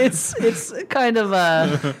kind of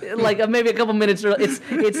like maybe a couple minutes early.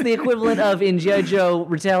 It's the equivalent of in G.I. Joe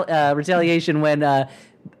Retaliation when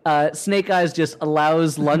Snake Eyes just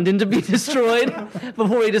allows London to be destroyed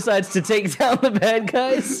before he decides to take down the bad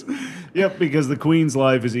guys. Yep, because the Queen's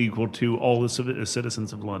life is equal to all the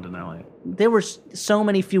citizens of London, Elliott. There were so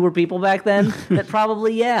many fewer people back then that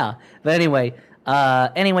probably, yeah. But anyway,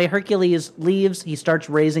 Hercules leaves. He starts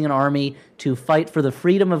raising an army to fight for the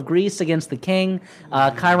freedom of Greece against the king.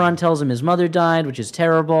 Chiron tells him his mother died, which is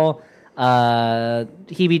terrible.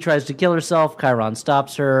 Hebe tries to kill herself. Chiron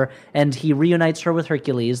stops her, and he reunites her with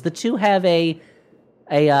Hercules. The two have a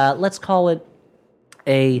let's call it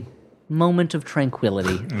a moment of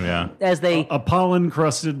tranquility. Yeah. As they a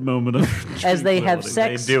pollen-crusted moment of tranquility. As they have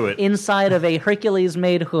sex inside of a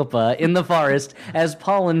Hercules-made chuppah in the forest as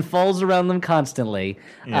pollen falls around them constantly.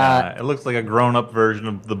 Yeah, it looks like a grown-up version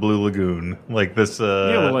of the Blue Lagoon. Like this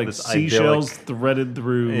like this seashells idyllic... threaded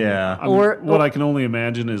through. Yeah. What I can only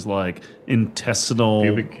imagine is like intestinal...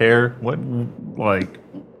 pubic hair? What? Like...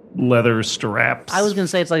 leather straps. I was going to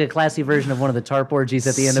say it's like a classy version of one of the tarp orgies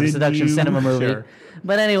at the end of a seduction cinema movie. Sure.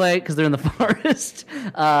 But anyway, because they're in the forest.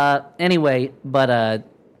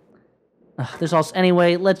 There's also...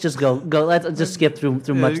 Anyway, let's just go. Let's just skip through much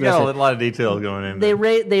of this. You got a lot of detail going in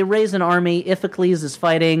there. They raise an army. Iphicles is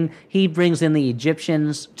fighting. He brings in the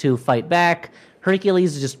Egyptians to fight back.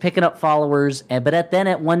 Hercules is just picking up followers. But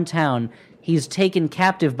at one town... he's taken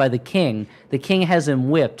captive by the king. The king has him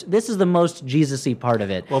whipped. This is the most Jesus-y part of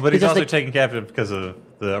it. Well, but he's also taken captive because of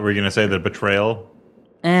were you going to say the betrayal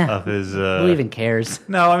of his... who even cares?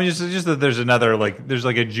 No, I mean, just that there's another, there's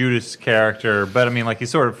a Judas character, but I mean,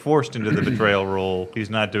 he's sort of forced into the betrayal role.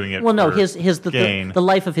 He's not doing it for gain. The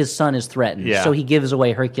life of his son is threatened, so he gives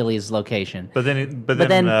away Hercules' location. But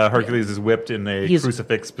then Hercules is whipped in a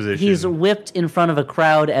crucifix position. He's whipped in front of a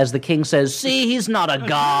crowd as the king says, see, he's not a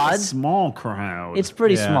god. A small crowd. It's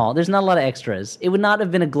pretty small. There's not a lot of extras. It would not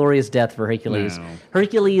have been a glorious death for Hercules. No.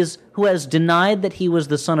 Hercules, who has denied that he was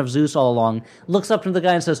the son of Zeus all along, looks up to the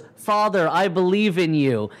guy and says, Father, I believe in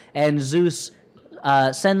you. And Zeus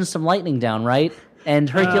sends some lightning down, right? And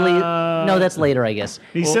Hercules... no, that's later, I guess.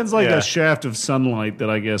 He sends a shaft of sunlight that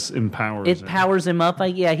I guess empowers him. It powers him up.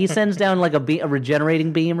 He sends down a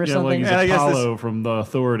regenerating beam or something. Like he's Apollo from The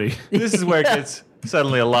Authority. This is where it gets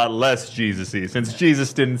suddenly a lot less Jesus-y, since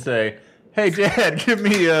Jesus didn't say, hey, Dad, give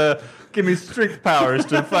me strength powers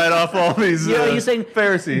to fight off all these you're saying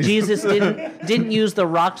Pharisees. Jesus didn't use the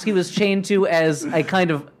rocks he was chained to as a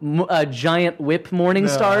kind of a giant whip morning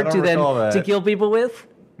star to kill people with?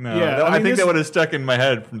 No, Yeah, I think this- that would have stuck in my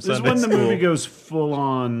head from This is Sunday when the school. movie goes full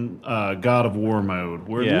on God of War mode,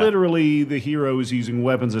 where Yeah. literally the hero is using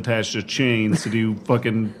weapons attached to chains to do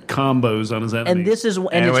fucking combos on his enemies. And this is and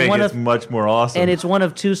Anyway, it's one it's of much more awesome. and it's one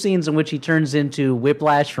of two scenes in which he turns into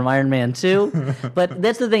Whiplash from Iron Man 2. But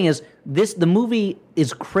that's the thing is the movie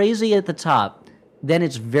is crazy at the top. Then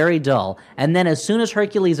it's very dull. And then as soon as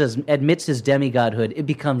Hercules admits his demigodhood, it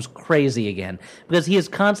becomes crazy again. Because he is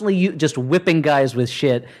constantly just whipping guys with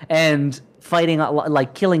shit and fighting,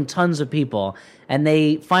 like killing tons of people. And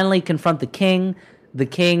they finally confront the king. The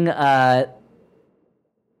king, I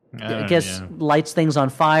guess, lights things on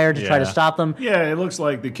fire to try to stop them. Yeah, it looks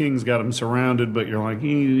like the king's got him surrounded, but you're like,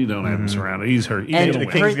 you don't have him surrounded. He's hurt. He's And gonna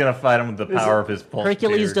the win. king's going to fight him with the power of his pulse.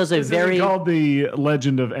 Hercules does a It's very... called the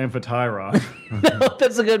Legend of Amphitryon.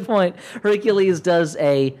 That's a good point. Hercules does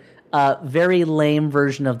a very lame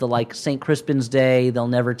version of the like St. Crispin's Day, they'll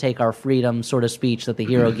never take our freedom sort of speech that the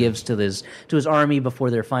hero gives to his army before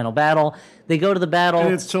their final battle. They go to the battle.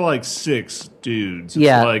 And it's to like 6 dudes. It's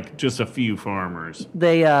Yeah. like just a few farmers.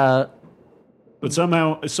 They But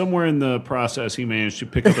somehow, somewhere in the process, he managed to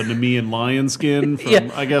pick up a Nemean lion skin from, Yeah.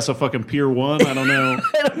 I guess, a fucking Pier 1. I don't know.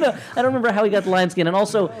 I don't remember how he got the lion skin, and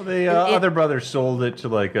also The other brother sold it to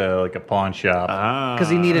like a pawn shop. because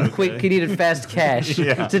he needed he needed fast cash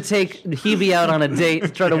to take Hebe out on a date to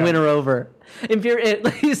try to win her over.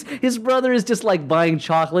 His brother is just like buying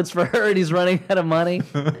chocolates for her, and he's running out of money.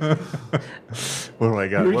 Oh my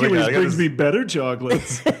god! Hercules brings me better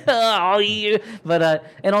chocolates. Oh, yeah. But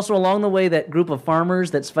and also along the way, that group of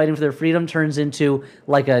farmers that's fighting for their freedom turns into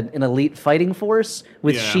like an elite fighting force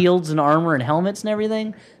with Yeah. shields and armor and helmets and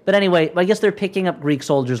everything. But anyway, I guess they're picking up Greek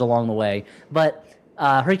soldiers along the way. But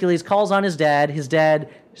Hercules calls on his dad. His dad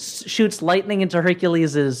shoots lightning into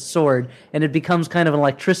Hercules' sword, and it becomes kind of an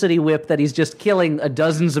electricity whip that he's just killing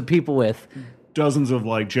dozens of people with. Dozens of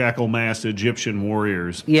like jackal-masked Egyptian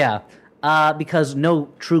warriors. Yeah, because no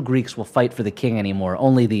true Greeks will fight for the king anymore.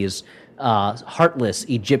 Only these heartless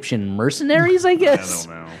Egyptian mercenaries, I guess. I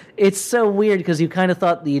don't know. It's so weird because you kind of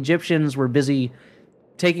thought the Egyptians were busy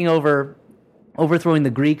taking over, overthrowing the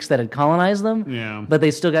Greeks that had colonized them. Yeah. But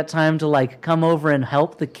they still got time to like come over and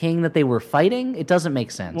help the king that they were fighting. It doesn't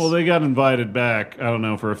make sense. Well, they got invited back, I don't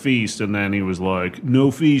know, for a feast, and then he was like, no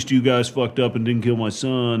feast, you guys fucked up and didn't kill my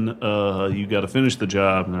son. You got to finish the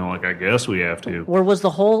job. And they're like, I guess we have to. Or was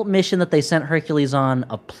the whole mission that they sent Hercules on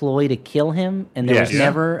a ploy to kill him? And there Yes. was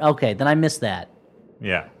never... Okay, then I missed that.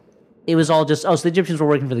 Yeah. It was all just... Oh, so the Egyptians were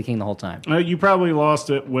working for the king the whole time. You probably lost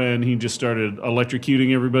it when he just started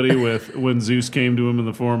electrocuting everybody with when Zeus came to him in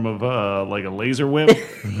the form of like a laser whip,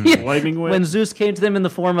 lightning whip. When Zeus came to them in the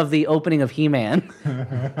form of the opening of He-Man.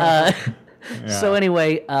 So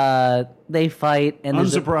anyway, they fight, and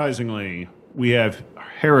there's Unsurprisingly, we have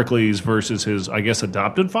Heracles versus his, I guess,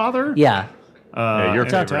 adopted father. yeah. Yeah, your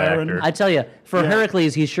favorite Tyron. actor. I tell you, for Yeah.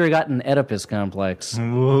 Heracles, he's sure got an Oedipus complex.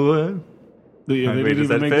 What? They Wait, didn't does even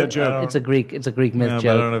that make fit? that I joke. don't- It's a Greek myth Yeah, but I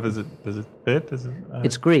joke. don't know if does it fit? Does it,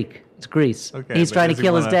 It's Greek. It's Greece. Okay, He's but trying to does he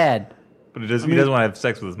kill his wanna- dad. But he doesn't want to have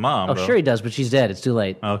sex with his mom. Oh, though. sure he does, but she's dead. It's too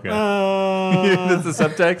late. Okay. Uh, That's the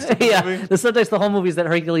subtext. Of the Yeah, movie? the subtext of the whole movie is that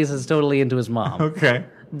Hercules is totally into his mom. Okay.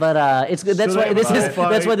 But it's good. That's So why they this have a is. fight.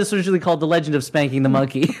 That's why this was usually called the Legend of Spanking the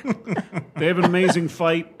Monkey. they have an amazing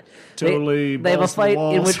fight. Totally. They have a balls to the fight in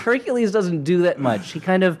walls. which Hercules doesn't do that much. He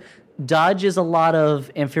kind of dodges a lot of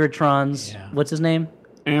Amphitrons. Yeah. What's his name?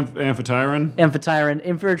 Amphitryon. Amphitryon.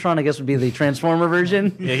 Amphitryon, I guess, would be the Transformer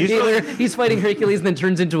version. Yeah, he's fighting Hercules and then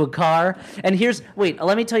turns into a car. And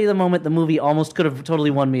let me tell you the moment the movie almost could have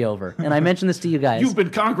totally won me over. And I mentioned this to you guys. You've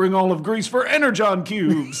been conquering all of Greece for Energon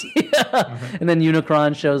cubes. And then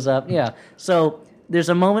Unicron shows up. Yeah. So there's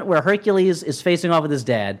a moment where Hercules is facing off with his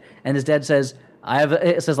dad, and his dad says, I have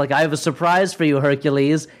a surprise for you,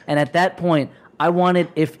 Hercules. And at that point, I wanted,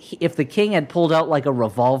 if the king had pulled out like a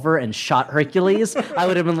revolver and shot Hercules, I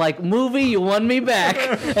would have been like, movie, you won me back.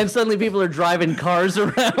 And suddenly people are driving cars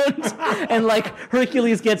around, and like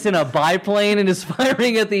Hercules gets in a biplane and is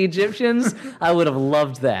firing at the Egyptians. I would have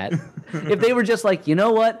loved that. If they were just like, you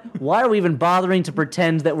know what? Why are we even bothering to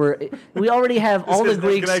pretend that we already have all the This has no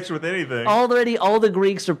Greeks. connection with anything. Already, all the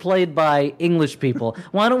Greeks are played by English people.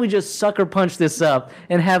 Why don't we just sucker punch this up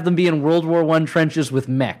and have them be in World War I trenches with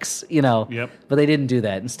mechs? You know. Yep. But they didn't do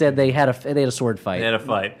that. Instead, they had a sword fight. They had a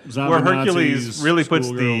fight Zombie where Hercules Nazis, really puts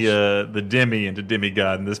schoolgirls. the demi into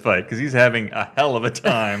demigod in this fight because he's having a hell of a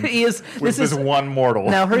time He is. with This this is one mortal.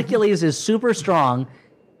 now Hercules is super strong.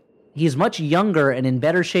 He's much younger and in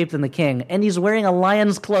better shape than the king, and he's wearing a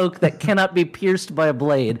lion's cloak that cannot be pierced by a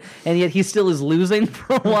blade, and yet he still is losing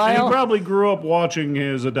for a And he while. probably grew up watching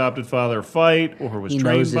his adopted father fight, or was He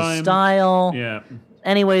trained knows by his him. style. Yeah.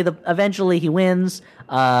 anyway, eventually he wins.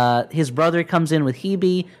 His brother comes in with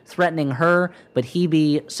Hebe, threatening her, but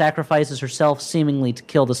Hebe sacrifices herself seemingly to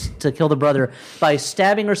kill the brother by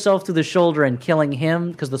stabbing herself through the shoulder and killing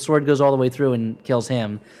him because the sword goes all the way through and kills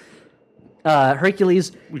him.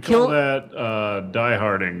 Hercules. We call that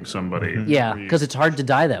die-harding somebody. Yeah, because it's hard to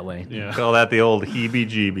die that way. Yeah. Call that the old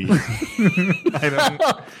heebie-jeebie. I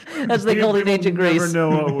don't. That's what they call it in ancient People Greece. never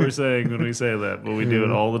know what we're saying when we say that, but we do it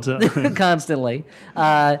all the time. Constantly.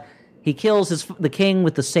 He kills the king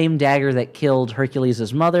with the same dagger that killed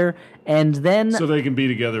Hercules' mother, and then So they can be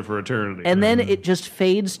together for eternity. and then it just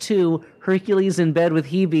fades to Hercules in bed with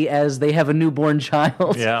Hebe as they have a newborn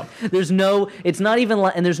child. Yeah. There's no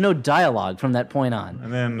dialogue from that point on.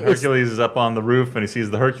 And then Hercules is up on the roof and he sees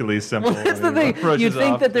the Hercules symbol. Well, that's and the he thing. rushes You'd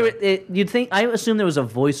think off that I assume there was a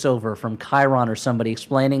voiceover from Chiron or somebody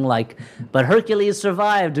explaining but Hercules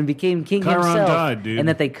survived and became king Chiron himself, died, dude. and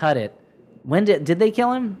that they cut it. When did they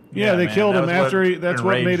kill him? Yeah, they man, killed that him was after what that's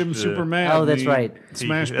what made him enraged, super mad. Oh, that's He right.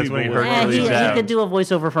 Smashed That's people when he with heard it. Hercules he out. could do a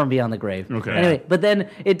voiceover from Beyond the Grave. Okay. Anyway, but then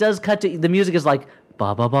it does cut to the music is like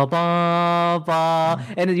ba ba ba ba ba,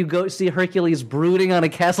 and then you go see Hercules brooding on a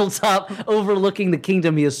castle top, overlooking the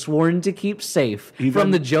kingdom he has sworn to keep safe from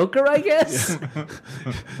the Joker, I guess.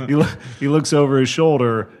 He looks over his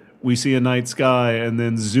shoulder. We see a night sky, and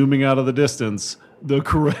then zooming out of the distance, the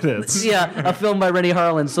credits. Yeah, a film by Rennie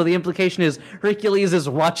Harlan. So the implication is Hercules is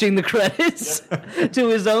watching the credits to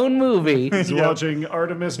his own movie. He's watching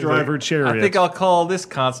Artemis Driver Chariot. I think I'll call this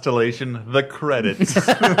constellation the credits.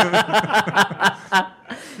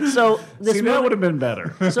 So this See, that movie, would have been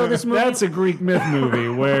better. so this movie, That's a Greek myth movie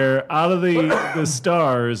where out of the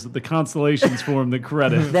stars, the constellations form the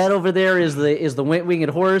credits. that over there is the winged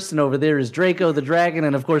horse, and over there is Draco the dragon,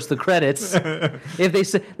 and of course the credits. If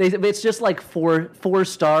it's just like four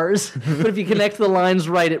stars, but if you connect the lines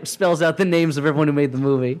right, it spells out the names of everyone who made the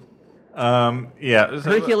movie. Yeah.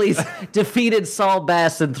 So, Hercules defeated Saul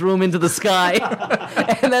Bass and threw him into the sky,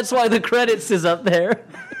 and that's why the credits is up there.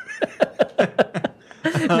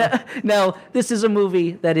 Now, this is a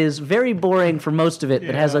movie that is very boring for most of it,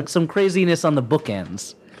 but has some craziness on the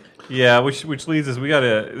bookends. yeah, which leads us. We got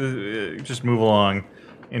to just move along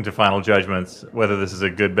into final judgments. Whether this is a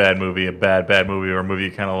good bad movie, a bad movie, or a movie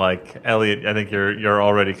you kind of like. Elliot, I think you're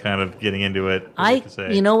already kind of getting into it.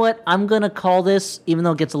 You know what? I'm gonna call this, even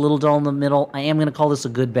though it gets a little dull in the middle. I am gonna call this a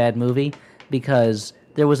good bad movie because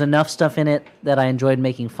there was enough stuff in it that I enjoyed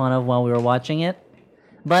making fun of while we were watching it.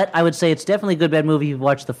 But I would say it's definitely a good bad movie if you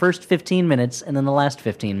watch the first 15 minutes and then the last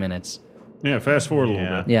 15 minutes. Yeah, fast forward a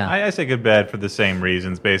little bit. Yeah. I say good bad for the same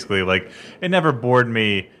reasons. Basically, like it never bored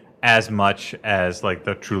me as much as like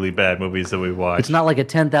the truly bad movies that we watched. It's not like a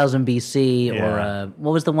 10,000 BC Yeah. or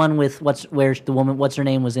what was the one with where the woman, what's her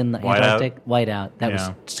name, was in the Whiteout? Antarctic? Whiteout. That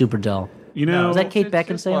was super dull. You know, Was that Kate It's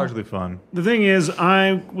Beckinsale? largely fun. the thing is,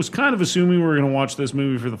 I was kind of assuming we were going to watch this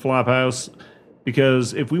movie for the Flophouse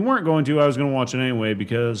because if we weren't going to, I was going to watch it anyway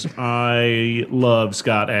because I love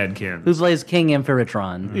Scott Adkins. Who plays King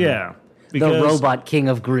Amphitryon? Yeah. The Because robot king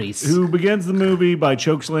of Greece. who begins the movie by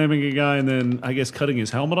choke slamming a guy and then, I guess, cutting his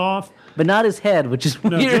helmet off. But not his head, which is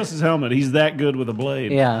No, weird. just his helmet. He's that good with a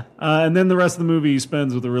blade. Yeah. And then the rest of the movie he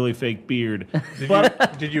spends with a really fake beard.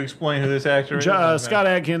 But Did you explain who this actor is? Scott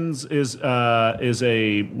Adkins is a He's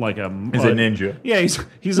a ninja. Yeah,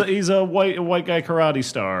 he's a white guy karate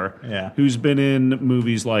star. Yeah. Who's been in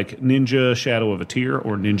movies like Ninja Shadow of a Tear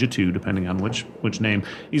or Ninja 2, depending on which name.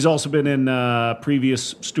 He's also been in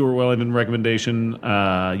previous Stuart Wellington recommendation,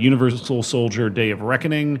 Universal Soldier: Day of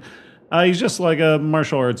Reckoning. He's just like a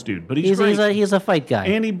martial arts dude, but he's great. He's a fight guy.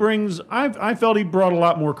 And he brings. I felt he brought a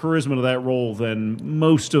lot more charisma to that role than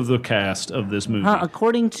most of the cast of this movie.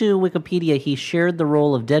 According to Wikipedia, he shared the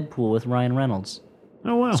role of Deadpool with Ryan Reynolds.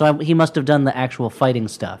 Oh wow! So he must have done the actual fighting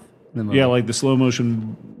stuff in the movie. Yeah, like the slow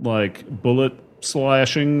motion, like bullet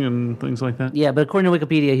slashing and things like that. Yeah, but according to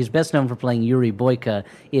Wikipedia, he's best known for playing Yuri Boyka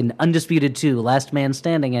in Undisputed 2, Last Man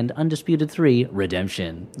Standing, and Undisputed 3,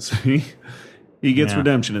 Redemption. See, he gets Yeah.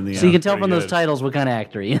 redemption in the end. So you can tell from pretty those good. titles what kind of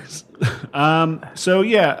actor he is. So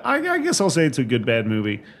yeah, I guess I'll say it's a good bad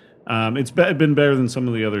movie. It's been better than some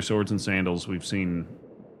of the other swords and sandals we've seen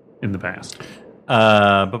in the past.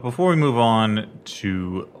 But before we move on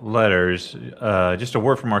to letters, just a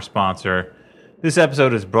word from our sponsor. This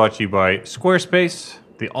episode is brought to you by Squarespace,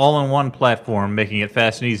 the all-in-one platform making it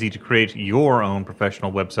fast and easy to create your own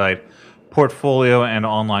professional website, portfolio, and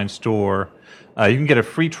online store. You can get a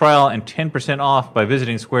free trial and 10% off by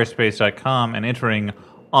visiting squarespace.com and entering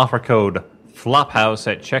offer code FLOPHOUSE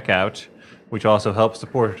at checkout, which also helps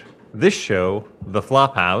support this show, The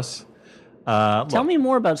Flophouse. Tell me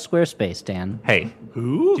more about Squarespace, Dan. Hey,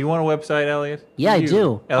 Who? do you want a website, Elliot? Yeah, I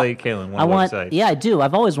do. Elliot Kalin, I want. website. Yeah, I do.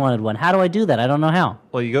 I've always wanted one. How do I do that? I don't know how.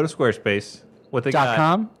 Well, you go to Squarespace. What they got?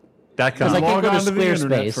 .com. .com. Because I can't Log go to on to the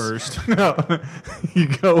internet Squarespace. first. No, you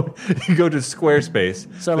go to Squarespace,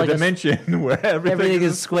 So the like a- dimension where everything Everything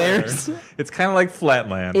is is squares. It's kind of like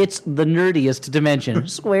Flatland. It's the nerdiest dimension.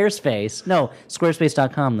 Squarespace. No,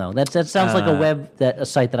 Squarespace.com though. That sounds like a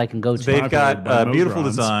site that I can go to. They've got by beautiful Mogrons.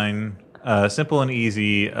 design, simple and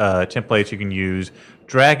easy templates you can use,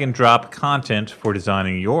 drag and drop content for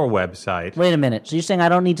designing your website. Wait a minute. So you're saying I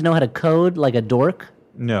don't need to know how to code like a dork?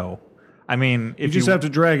 No, I mean You if just have to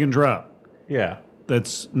drag and drop. yeah.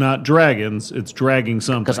 That's not dragons. It's dragging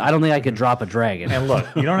something. Because I don't think I could drop a dragon. And look,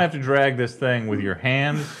 you don't have to drag this thing with your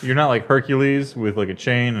hand. You're not like Hercules with like a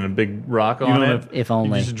chain and a big rock on don't it. have- If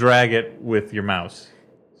only. You just drag it with your mouse.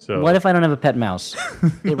 So What if I don't have a pet mouse?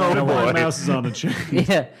 It ran My away. mouse is on a chain.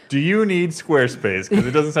 Yeah, do you need Squarespace? Because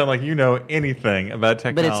it doesn't sound like you know anything about but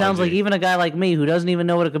technology. it sounds like even a guy like me who doesn't even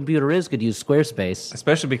know what a computer is could use Squarespace.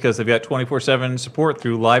 Especially because they've got 24/7 support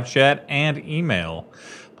through live chat and email.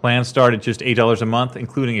 Plans start at just $8 a month,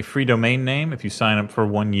 including a free domain name if you sign up for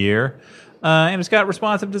 1 year. And it's got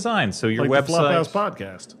responsive design, so your Like the website... Flophouse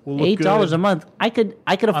podcast. Will look $8 good. a month. I could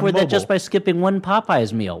afford that just mobile. by skipping one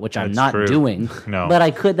Popeyes meal, which I'm That's not true. doing. No. But I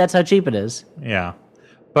could. That's how cheap it is. Yeah.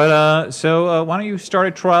 But so why don't you start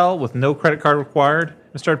a trial with no credit card required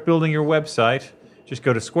and start building your website? Just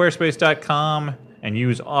go to squarespace.com and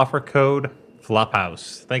use offer code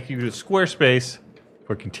FLOPHOUSE. Thank you to Squarespace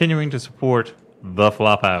for continuing to support the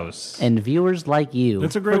Flophouse. And viewers like you.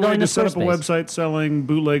 That's a for great way going to set up a Squarespace. website selling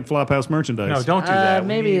bootleg Flophouse merchandise. No, don't do that. We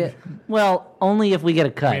Maybe. need- Well, only if we get a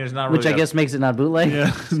cut, it's not which really I a- guess makes it not bootleg. Yeah.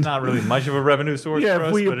 it's not really much of a revenue source Yeah, for if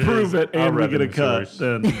us, we but approve is it our and we get a revenue cut, source.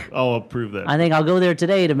 then I'll approve that. I think I'll go there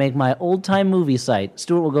today to make my old time movie site.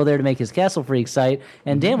 Stuart will go there to make his Castle Freak site,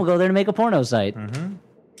 and Dan will go there to make a porno site.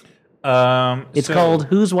 It's So, called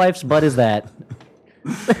Whose Wife's Butt Is That?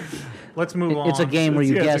 Let's move on. It's a game where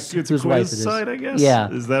you guess it's a whose quiz wife it is. site, I guess. Yeah.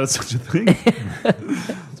 Is that such a thing?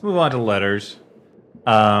 Let's move on to letters.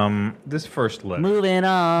 This first letter. Moving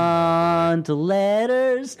on to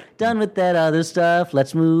letters. Done with that other stuff.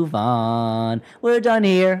 Let's move on. We're done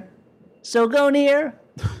here. So go near,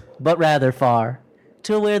 but rather far,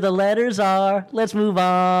 to where the letters are. Let's move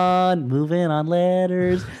on. Moving on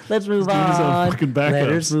letters. Let's move dude is on on. fucking backups.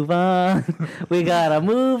 Letters move on. We gotta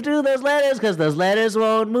move to those letters because those letters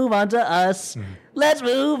won't move on to us. Let's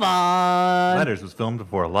move on. Letters was filmed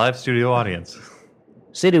before a live studio audience.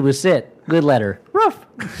 City was sit. Good letter. Roof.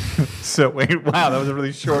 So wait, wow, that was a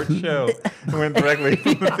really short show. It went directly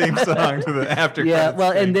from the theme song to the after. Yeah, credits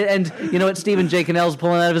well, thing. and you know what Stephen J. Cannell's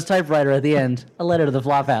pulling out of his typewriter at the end? A letter to the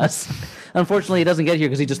Flophouse. Unfortunately, he doesn't get here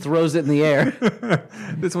because he just throws it in the air.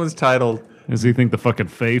 This one's titled. Does he think the fucking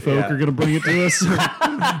Fey folk Yeah. are going to bring it to us?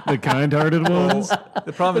 The kind-hearted ones?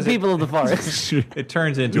 The problem The is people of the forest. it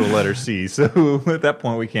turns into a letter C. So at that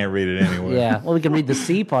point, we can't read it anyway. Yeah, well, we can read the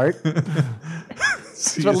C part.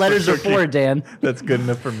 C That's what is letters are cookie. for, Dan. That's good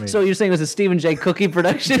enough for me. So you're saying it was a Stephen J. Cookie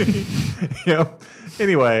production? Yep.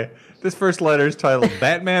 Anyway, this first letter is titled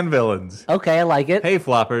 "Batman Villains." Okay, I like it. Hey,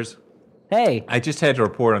 floppers. Hey. I just had to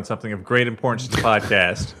report on something of great importance to the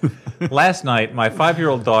podcast. Last night, my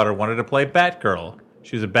 5-year-old daughter wanted to play Batgirl.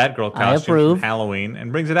 She was a Batgirl I costume approve. from Halloween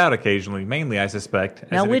and brings it out occasionally, mainly, I suspect.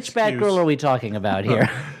 Now, which Batgirl are we talking about here?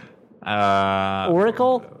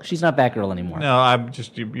 Oracle? She's not Batgirl anymore. No, I'm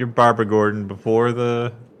just you're Barbara Gordon before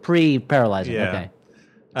the Pre-paralyzing. Yeah. Okay.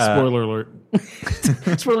 Spoiler alert.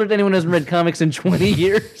 Spoiler to anyone who hasn't read comics in 20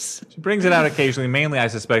 years. She brings it out occasionally, mainly, I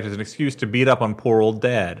suspect, as an excuse to beat up on poor old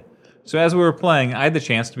dad. So as we were playing, I had the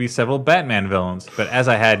chance to be several Batman villains, but as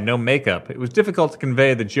I had no makeup, it was difficult to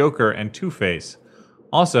convey the Joker and Two-Face.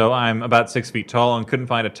 Also, I'm about 6 feet tall and couldn't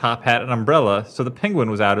find a top hat and umbrella, so the Penguin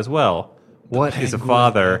was out as well. What is a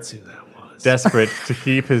father That's who that was. desperate to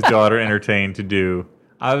keep his daughter entertained to do?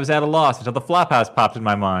 I was at a loss until the Flophouse popped in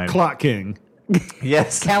my mind. Clock King.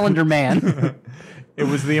 Yes. Calendar Man. It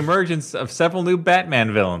was the emergence of several new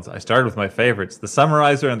Batman villains. I started with my favorites, the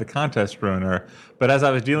Summarizer and the Contest Ruiner, but as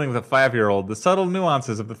I was dealing with a 5-year-old, the subtle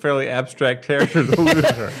nuances of the fairly abstract characters eluded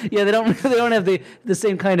her. Yeah, they don't have the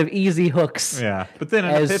same kind of easy hooks Yeah, but then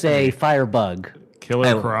an as, epiphany. say, Firebug.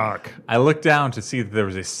 Killer Croc. I looked down to see that there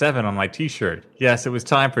was a 7 on my t-shirt. Yes, it was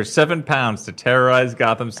time for 7 pounds to terrorize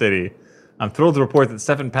Gotham City. I'm thrilled to report that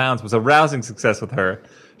 7 pounds was a rousing success with her.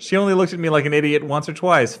 She only looked at me like an idiot once or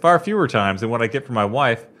twice, far fewer times than what I get from my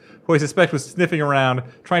wife, who I suspect was sniffing around,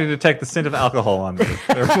 trying to detect the scent of alcohol on me.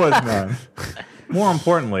 There was none. More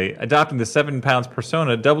importantly, adopting the 7 pounds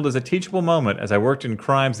persona doubled as a teachable moment as I worked in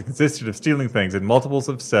crimes that consisted of stealing things in multiples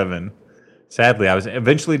of 7. Sadly, I was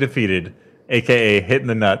eventually defeated, a.k.a. hit in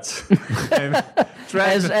the nuts. and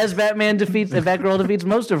As Batgirl defeats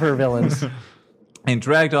most of her villains. and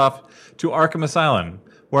dragged off to Arkham Asylum,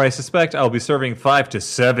 where I suspect I'll be serving 5 to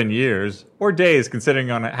 7 years, or days,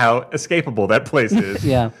 considering on how escapable that place is.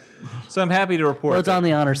 Yeah. So I'm happy to report Well, it's on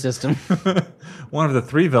the honor system. one of the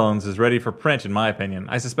 3 villains is ready for print, in my opinion.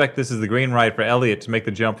 I suspect this is the green light for Elliott to make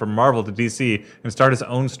the jump from Marvel to DC and start his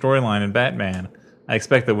own storyline in Batman. I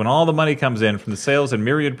expect that when all the money comes in from the sales and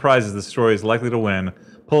myriad prizes the story is likely to win,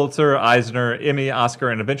 Pulitzer, Eisner, Emmy,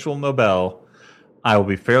 Oscar, and eventual Nobel, I will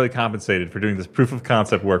be fairly compensated for doing this proof of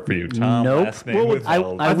concept work for you, Tom. Nope. Last name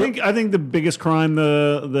withheld. I think the biggest crime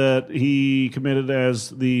that he committed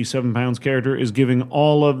as the 7 Pounds character is giving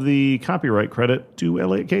all of the copyright credit to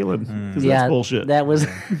Elliott Kalin. Because that's bullshit. That was...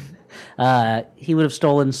 he would have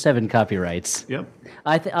stolen 7 copyrights. Yep.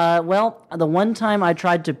 Well, the one time I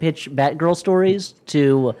tried to pitch Batgirl stories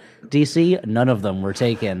to DC, none of them were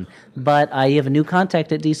taken. But I have a new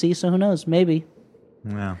contact at DC, so who knows? Maybe.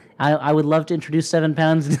 Yeah. I would love to introduce 7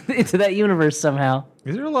 Pounds into that universe somehow.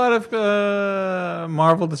 Is there a lot of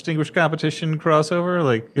Marvel Distinguished Competition crossover,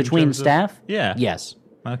 like Between staff? Yeah. Yes.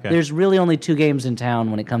 Okay. There's really only 2 games in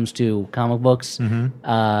town when it comes to comic books.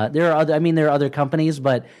 Mm-hmm. There are other companies,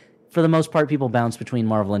 but for the most part, people bounce between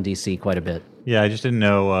Marvel and DC quite a bit. Yeah, I just didn't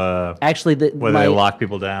know. Actually, whether they lock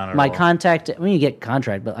people down. Or my contact. I mean, you get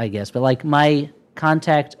contract, but I guess, but like my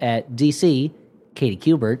contact at DC, Katie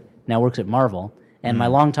Kubert, now works at Marvel, and my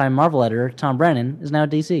longtime Marvel editor, Tom Brennan, is now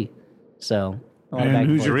at DC. So. And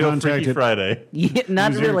who's your real contact Freaky at Friday? Yeah,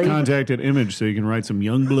 not who's really. your contact at Image so you can write some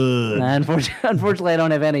young blood? Unfortunately, I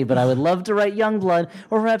don't have any, but I would love to write Youngblood,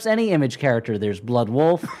 or perhaps any Image character. There's Blood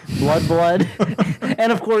Wolf, Blood,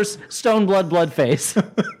 and of course, Stone Blood Face.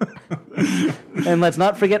 And let's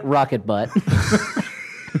not forget Rocket Butt.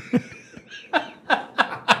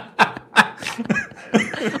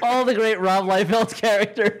 All the great Rob Liefeld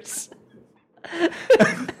characters.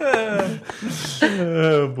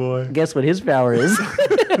 Oh boy! Guess what his power is?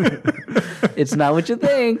 It's not what you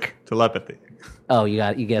think. Telepathy. Oh,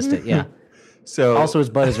 you guessed it. Yeah. So Also, his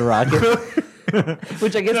butt is a rocket,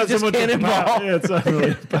 which I guess Not is just so much a cannonball. Yeah, it's not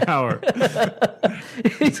really power.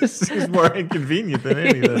 it's more inconvenient than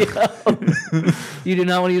anything. You do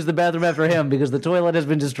not want to use the bathroom after him because the toilet has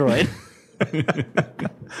been destroyed.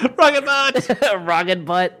 Rocket butt. Rocket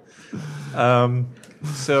butt.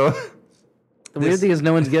 So The weird thing is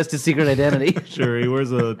no one's guessed his secret identity. Sure, he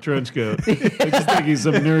wears a trench coat. I just think he's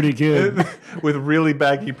some nerdy kid. with really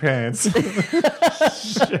baggy pants.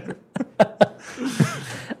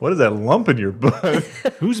 What is that lump in your butt?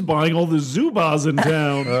 Who's buying all the Zubas in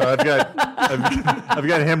town? I've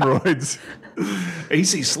got hemorrhoids.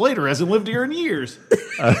 AC Slater hasn't lived here in years.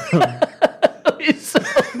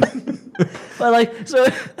 So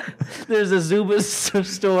there's a Zuba's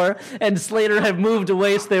store, and Slater had moved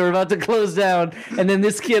away, so they were about to close down. And then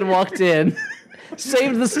this kid walked in,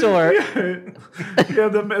 saved the store. Yeah,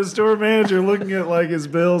 the store manager looking at like his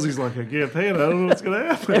bills. He's like, I can't pay it. I don't know what's going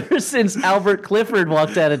to happen. Ever since Albert Clifford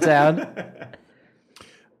walked out of town.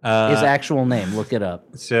 His actual name, look it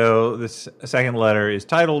up. So this second letter is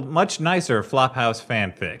titled "Much Nicer Flophouse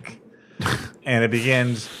Fanfic," and it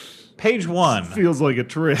begins. Page 1. Feels like a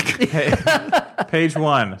trick. Page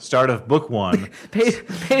 1. Start of book 1. Page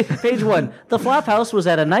 1. The Flophouse was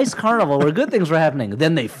at a nice carnival where good things were happening.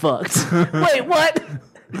 Then they fucked. Wait, what?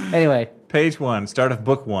 Anyway. Page 1. Start of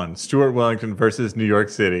book 1. Stuart Wellington versus New York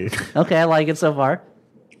City. Okay, I like it so far.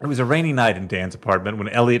 It was a rainy night in Dan's apartment when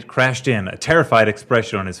Elliott crashed in, a terrified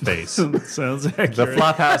expression on his face. Sounds accurate. The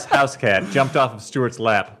Flophouse house cat jumped off of Stuart's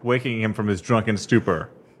lap, waking him from his drunken stupor.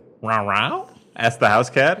 Row row? Asked the house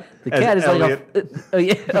cat. The cat is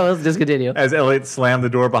Elliott, let's discontinue. As Elliott slammed the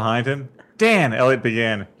door behind him. Dan, Elliott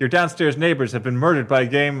began, your downstairs neighbors have been murdered by a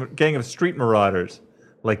gang of street marauders.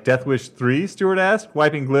 Like Death Wish 3, Stuart asked,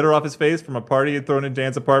 wiping glitter off his face from a party he'd thrown in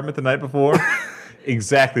Dan's apartment the night before.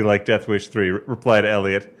 Exactly like Death Wish 3, replied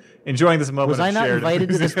Elliott, enjoying this moment Was of I not shared invited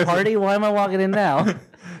to this party? Why am I walking in now?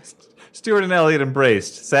 Stuart and Elliott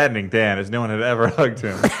embraced, saddening Dan as no one had ever hugged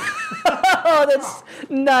him. Oh, that's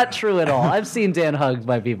not true at all. I've seen Dan hugged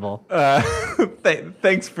by people.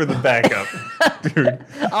 Thanks for the backup, dude.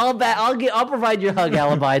 I'll provide your hug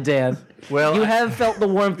alibi, Dan. Well, you have felt the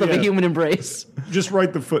warmth of a human embrace. Just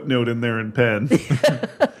write the footnote in there in pen.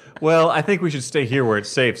 Well, I think we should stay here where it's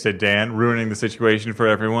safe, said Dan, ruining the situation for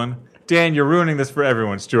everyone. Dan, you're ruining this for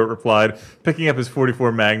everyone, Stuart replied, picking up his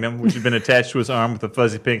 .44 Magnum, which had been attached to his arm with a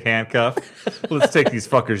fuzzy pink handcuff. Let's take these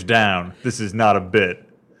fuckers down. This is not a bit.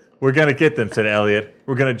 We're going to get them, said Elliott.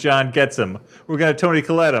 We're going to John Gets 'em. We're going to Tony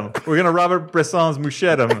Collette 'em. We're going to Robert Bresson's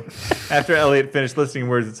Mouchette 'em. After Elliott finished listing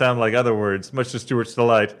words that sounded like other words, much to Stuart's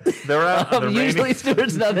delight, they're out on the Usually rainy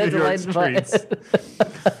Stuart's not that New York delighted by streets.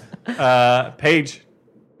 it. Page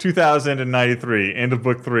 2093, end of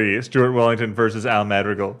book 3, Stuart Wellington versus Al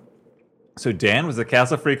Madrigal. So Dan was the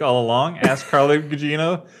castle freak all along? Asked Carla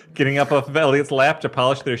Gugino, getting up off of Elliott's lap to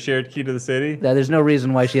polish their shared key to the city. No, there's no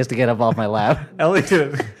reason why she has to get up off my lap. Elliott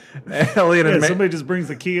Yeah, and somebody just brings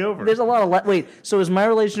the key over. There's a lot of wait. So is my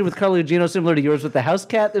relationship with Carla Gugino similar to yours with the house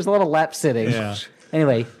cat? There's a lot of lap sitting. Yeah.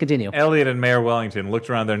 Anyway, continue. Elliott and Mayor Wellington looked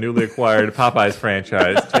around their newly acquired Popeyes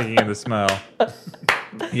franchise, taking in the smell.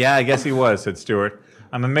 Yeah, I guess he was, said Stuart.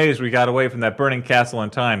 I'm amazed we got away from that burning castle in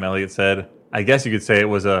time, Elliott said. I guess you could say it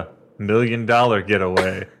was a $1 million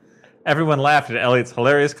getaway. Everyone laughed at Elliott's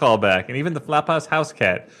hilarious callback, and even the Flophouse house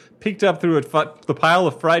cat peeked up through the pile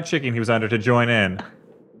of fried chicken he was under to join in.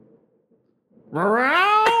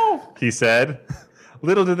 He said.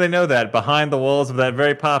 Little did they know that, behind the walls of that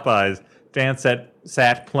very Popeyes, Dan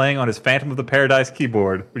sat playing on his Phantom of the Paradise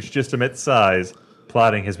keyboard, which just emits sighs,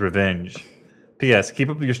 plotting his revenge. P.S. Keep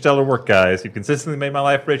up your stellar work, guys. You've consistently made my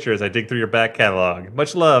life richer as I dig through your back catalog.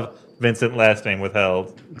 Much love, Vincent, last name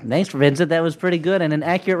withheld. Thanks, Vincent. That was pretty good and an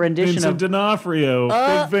accurate rendition Vincent of. D'Onofrio,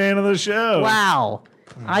 big fan of the show. Wow.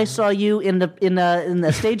 I saw you in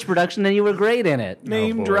the stage production and you were great in it.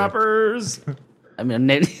 Name boy. droppers. I mean,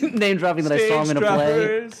 name dropping that I saw him in a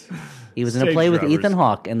play. He was in a Stage play with droppers. Ethan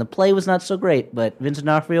Hawke, and the play was not so great, but Vincent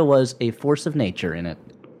D'Onofrio was a force of nature in it.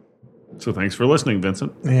 So thanks for listening,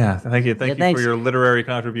 Vincent. Yeah, thank you. Thank you thanks. for your literary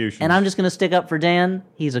contribution. And I'm just going to stick up for Dan.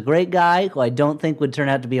 He's a great guy who I don't think would turn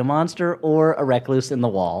out to be a monster or a recluse in the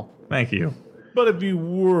wall. Thank you. But if you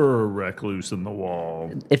were a recluse in the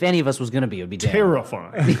wall, If any of us was going to be, it would be Dan.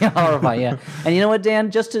 terrifying. Yeah, horrifying, yeah. And you know what,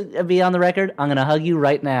 Dan? Just to be on the record, I'm going to hug you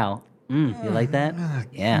right now. You like that?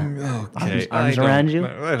 Yeah. Okay. Arms around you.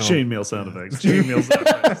 Chainmail sound effects. Chainmail sound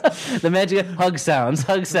effects. The magic hug sounds.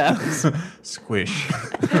 Hug sounds. Squish.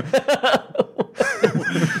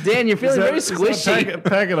 Dan, you're feeling very Is that squishy.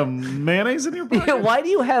 packet of mayonnaise in your pocket? Why do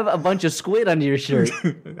you have a bunch of squid under your shirt?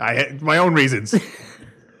 I had my own reasons.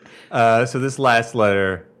 So this last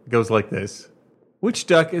letter goes like this. Which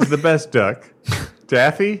duck is the best duck?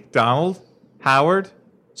 Daffy? Donald? Howard?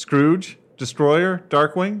 Scrooge? Destroyer?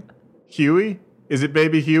 Darkwing? Huey? Is it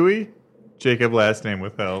Baby Huey? Jacob, last name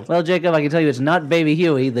withheld. Well, Jacob, I can tell you it's not Baby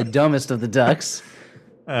Huey, the dumbest of the ducks.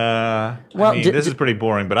 I Well, mean, this is pretty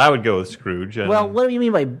boring, but I would go with Scrooge. Well, what do you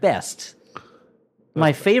mean by best?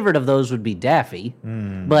 My favorite of those would be Daffy,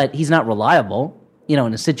 but he's not reliable, in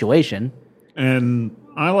a situation. And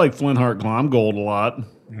I like Flintheart Glomgold a lot.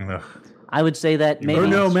 Ugh. I would say that maybe. Or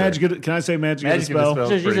no, Monster. Magic. Can I say Magic Magic in the Spell? in the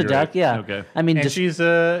So she's pretty a duck, great. yeah. Okay. I mean, And she's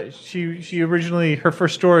she originally, her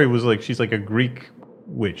first story was like she's like a Greek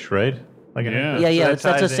witch, right? Like Yeah. yeah, so that's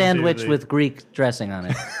that a ties sandwich into the- with Greek dressing on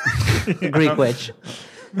it. Greek witch.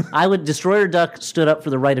 Destroyer Duck stood up for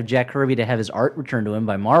the right of Jack Kirby to have his art returned to him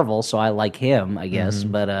by Marvel, so I like him, I guess.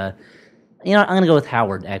 But, I'm going to go with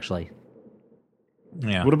Howard, actually.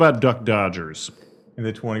 Yeah. What about Duck Dodgers? In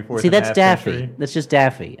the 24th See, and a that's half Daffy. century. That's just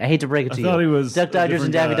Daffy. I hate to break it to you. thought he was Duck a Dodgers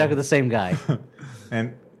and different Daffy guy. Duck are the same guy.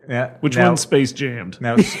 And yeah, Which now, one's Space Jammed?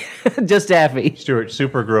 Now, Just Daffy. Stuart,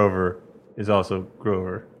 Super Grover is also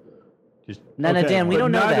Grover. Just No, Okay, Dan, we but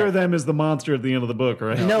don't know neither of that. them is the monster at the end of the book,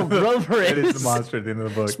 right? No, Grover it is is. the monster at the end of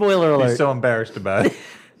the book. Spoiler alert. He's so embarrassed about it.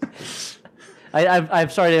 I'm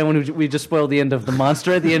sorry to anyone who we just spoiled the end of the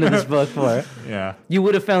monster at the end of this book for. Yeah. You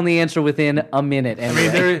would have found the answer within a minute. I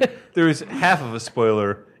Anyway. mean, there is half of a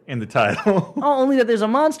spoiler in the title. Oh, only that there's a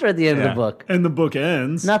monster at the end of Yeah. the book. And the book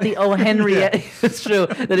ends. Not the O. Henry. It's true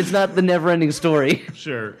that it's not the never-ending story.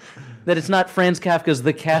 Sure. That it's not Franz Kafka's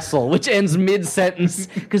The Castle, which ends mid-sentence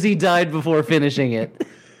because he died before finishing it.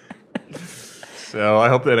 So I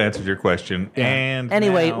hope that answered your question. And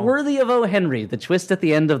Anyway, now, worthy of O. Henry, the twist at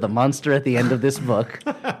the end of the monster at the end of this book.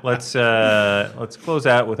 let's close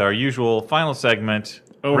out with our usual final segment.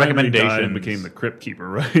 Oh, Henry died recommendations. and became the Crypt Keeper,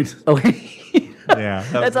 right? Okay. Yeah,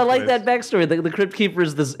 I like that backstory. The Crypt Keeper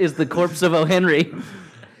is the corpse of O. Henry.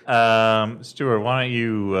 Stuart, why don't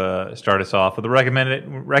you start us off with a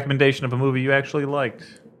recommendation of a movie you actually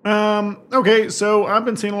liked? Okay, so I've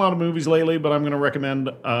been seeing a lot of movies lately, but I'm going to recommend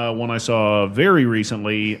one I saw very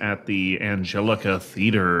recently at the Angelica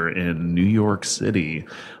Theater in New York City.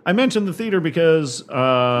 I mentioned the theater because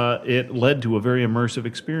it led to a very immersive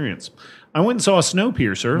experience. I went and saw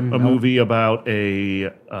Snowpiercer, a movie about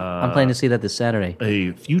I'm planning to see that this Saturday.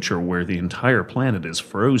 a future where the entire planet is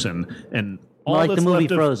frozen and all Like the that's movie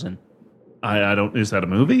left of- Frozen. I don't. Is that a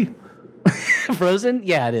movie? Frozen?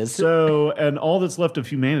 Yeah, it is. So, and all that's left of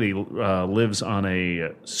humanity lives on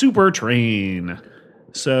a super train.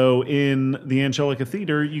 So, in the Angelica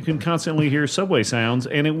Theater, you can constantly hear subway sounds,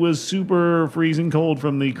 and it was super freezing cold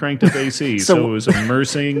from the cranked up AC. So it was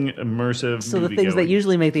immersive. So the things that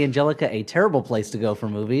usually make the Angelica a terrible place to go for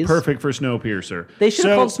movies. Perfect for Snowpiercer. They should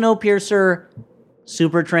have called Snowpiercer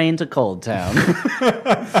Super Train to Cold Town.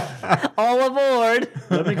 All aboard.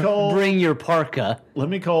 Bring your parka. Let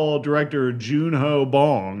me call director Junho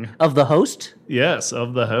Bong. Of The Host? Yes,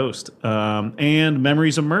 of The Host. And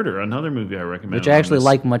Memories of Murder, another movie I recommend. Which I actually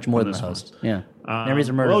like much more than The Host. Yeah. Memories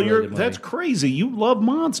of Murder is a really good movie. That's crazy. You love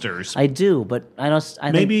monsters. I do, but I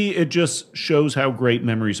think maybe it just shows how great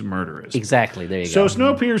Memories of Murder is. Exactly. There you go. So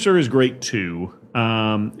Snowpiercer is great too.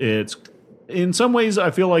 It's in some ways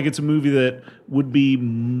I feel like it's a movie that would be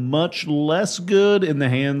much less good in the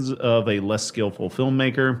hands of a less skillful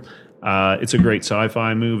filmmaker. It's a great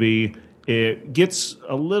sci-fi movie. It gets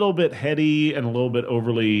a little bit heady and a little bit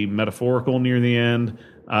overly metaphorical near the end.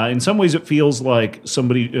 In some ways, it feels like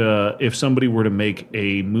if somebody were to make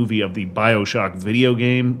a movie of the BioShock video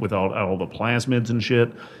game without all the plasmids and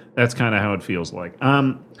shit, that's kind of how it feels like.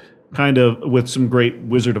 Kind of with some great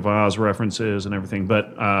Wizard of Oz references and everything, but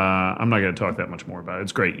I'm not going to talk that much more about it.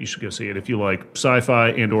 It's great. You should go see it if you like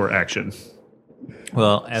sci-fi and or action.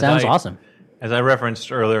 Well, sounds awesome. As I referenced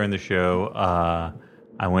earlier in the show,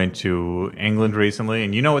 I went to England recently,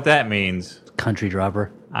 and you know what that means. Country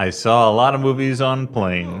dropper. I saw a lot of movies on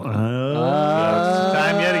plane. So it's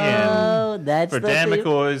time yet again that's for Dan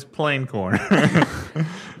McCoy's Plane Corner.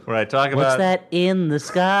 Where I talk about... What's that in the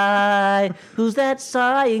sky? Who's that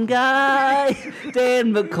sighing guy?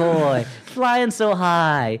 Dan McCoy, flying so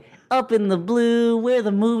high, up in the blue, where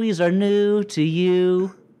the movies are new to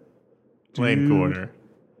you. Plane Corner.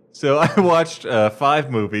 So I watched 5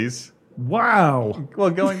 movies. Wow. Well,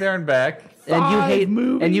 going there and back.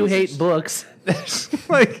 And you hate books.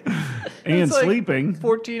 And sleeping.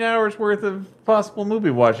 14 hours worth of possible movie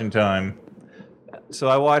watching time. So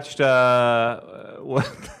I watched... what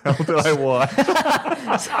the hell did I watch?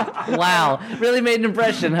 Wow. Really made an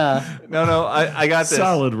impression, huh? No, I got this.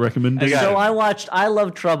 Solid recommendation. So I watched I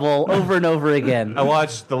Love Trouble over and over again. I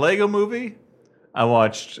watched the Lego Movie. I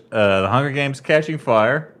watched The Hunger Games Catching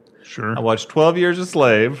Fire. Sure. I watched 12 Years a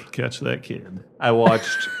Slave. Catch that kid. I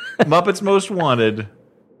watched Muppets Most Wanted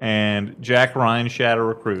and Jack Ryan Shadow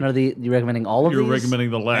Recruit. Are you recommending all of these? You're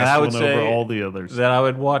recommending the last one over all the others. That I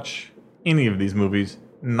would watch any of these movies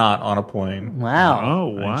not on a plane. Wow. Oh,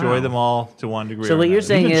 wow. I enjoy them all to one degree. So what you're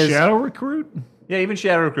saying Even is... Shadow Recruit? Yeah, even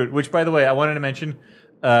Shadow Recruit, which, by the way, I wanted to mention,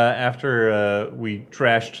 after we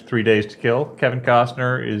trashed 3 Days to Kill, Kevin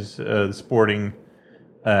Costner is the supporting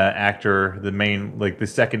actor, the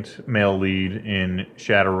second male lead in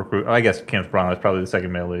Shadow Recruit. I guess Kenneth Branagh is probably the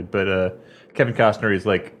second male lead, but Kevin Costner is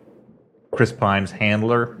like Chris Pine's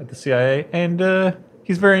handler at the CIA, and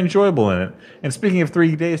he's very enjoyable in it. And speaking of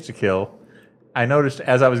 3 Days to Kill, I noticed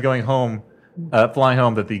as I was going home, flying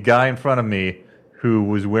home, that the guy in front of me who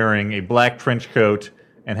was wearing a black trench coat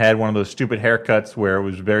and had one of those stupid haircuts where it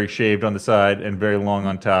was very shaved on the side and very long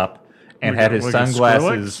on top, and had his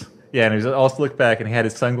sunglasses. Yeah, and he was all slicked back, and he had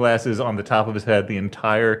his sunglasses on the top of his head the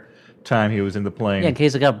entire time he was in the plane. Yeah, in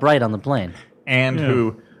case it got bright on the plane. And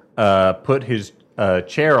who put his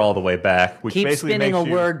chair all the way back, which Keep basically spinning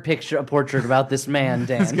makes a portrait about this man,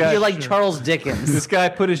 Dan. You're like Charles Dickens. This guy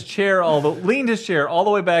put leaned his chair all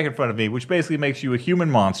the way back in front of me, which basically makes you a human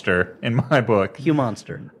monster in my book. Hugh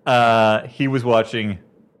Monster. He was watching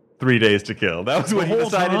 3 Days to Kill. That was what he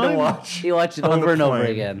decided to watch. He watched it over and over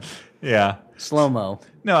again. Yeah. Slow-mo.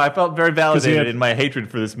 No, I felt very validated in my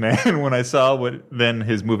hatred for this man when I saw what then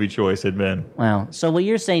his movie choice had been. Wow. So what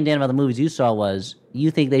you're saying, Dan, about the movies you saw was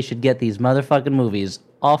you think they should get these motherfucking movies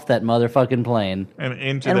off that motherfucking plane and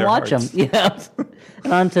and watch hearts. them, yeah,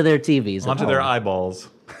 and onto their TVs, onto their eyeballs.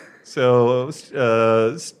 So,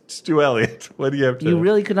 Stu Elliott, what do you have to... You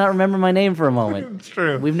really could not remember my name for a moment. It's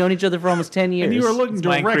true. We've known each other for almost 10 years. And you were looking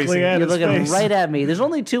directly at You're his looking face. right at me. There are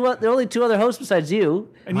only two other hosts besides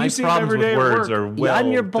you. And my you see problems every day with at words work. are well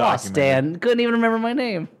I'm your boss, documented. Dan. Couldn't even remember my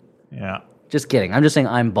name. Yeah. Just kidding. I'm just saying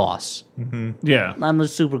I'm boss. Yeah. I'm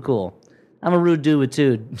super cool. I'm a rude dude with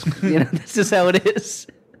tude. This is how it is.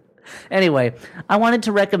 Anyway, I wanted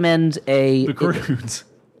to recommend The Croods.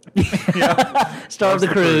 Star of the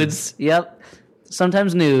Croods. Yep.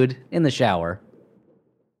 Sometimes nude in the shower.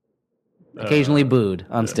 Occasionally booed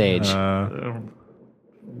on stage.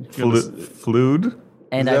 Flued?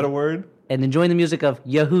 And Is that a word? And enjoying the music of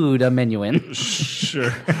Yehuda Menuhin.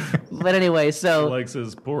 Sure. But anyway, so... Likes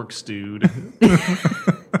his pork stewed.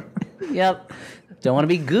 Yep. Don't want to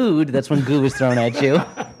be gooed. That's when goo is thrown at you.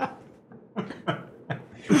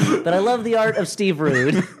 but I love the art of Steve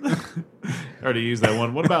Rude. I already used that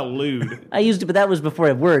one. What about lewd? I used it, but that was before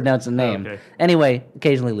a word. Now it's a name. Okay. Anyway,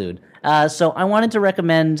 occasionally lewd. So I wanted to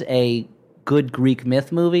recommend a good Greek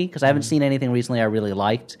myth movie because I haven't seen anything recently I really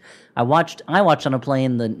liked. I watched on a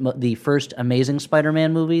plane the first Amazing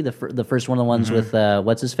Spider-Man movie, the first one of the ones with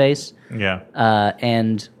what's his face. Yeah.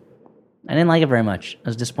 And I didn't like it very much. I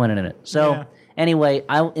was disappointed in it. So anyway,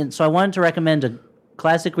 I wanted to recommend a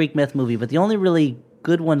classic Greek myth movie, but the only really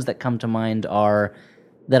good ones that come to mind are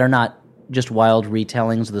not just wild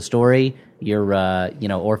retellings of the story. Your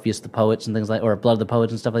Orpheus the Poets and things like, or Blood of the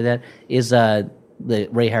Poets and stuff like that, is the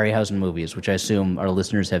Ray Harryhausen movies, which I assume our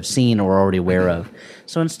listeners have seen or are already aware of.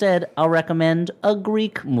 So instead, I'll recommend a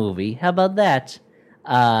Greek movie. How about that?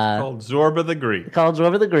 Called Zorba the Greek. Called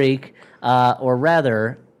Zorba the Greek, or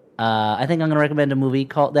rather, I think I'm going to recommend a movie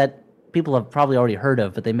that people have probably already heard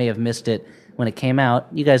of, but they may have missed it when it came out.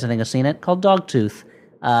 You guys, I think, have seen it, called Dogtooth,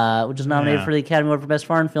 which is nominated for the Academy Award for Best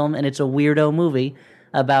Foreign Film, and it's a weirdo movie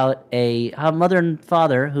about a mother and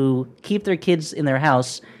father who keep their kids in their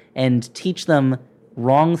house and teach them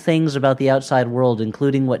wrong things about the outside world,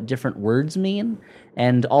 including what different words mean,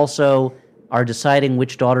 and also are deciding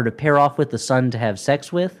which daughter to pair off with the son to have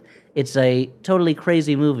sex with. It's a totally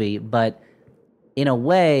crazy movie, but in a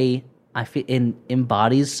way, I feel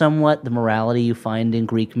embodies somewhat the morality you find in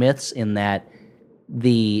Greek myths, in that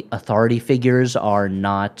the authority figures are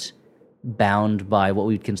not bound by what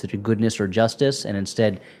we would consider goodness or justice, and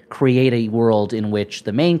instead create a world in which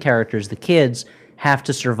the main characters, the kids, have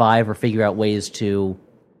to survive or figure out ways to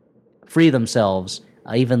free themselves,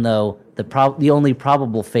 even though the only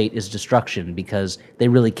probable fate is destruction, because they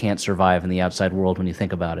really can't survive in the outside world when you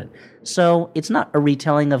think about it. So it's not a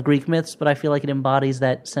retelling of Greek myths, but I feel like it embodies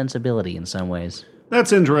that sensibility in some ways.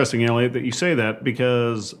 That's interesting, Elliot, that you say that,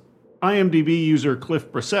 because IMDb user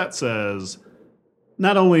Cliff Brissett says,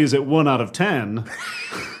 not only is it 1 out of 10,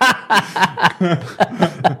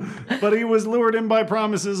 but he was lured in by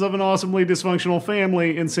promises of an awesomely dysfunctional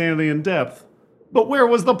family, insanity, and depth. But where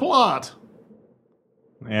was the plot?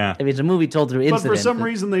 Yeah. I mean, it's a movie told through incident. But for some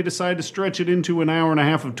reason, they decide to stretch it into an hour and a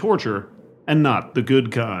half of torture, and not the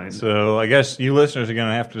good kind. So I guess you listeners are going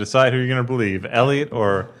to have to decide who you're going to believe, Elliott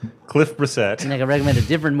or Cliff Brissett. And I can recommend a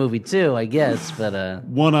different movie too, I guess. But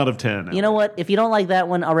 1 out of 10. You know what? If you don't like that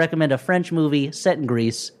one, I'll recommend a French movie set in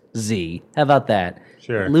Greece, Z. How about that?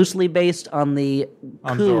 Sure. Loosely based on the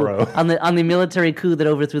coup, on the military coup that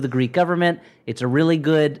overthrew the Greek government. It's a really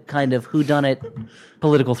good kind of whodunit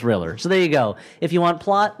political thriller. So there you go. If you want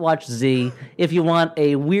plot, watch Z. If you want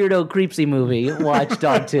a weirdo creepsy movie, watch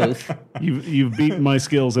Dogtooth. You've beaten my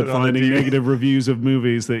skills at finding negative reviews of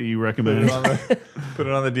movies that you recommend. Put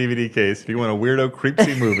it on the DVD case if you want a weirdo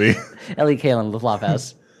creepsy movie. Ellie Kalin, The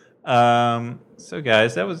Flophouse. So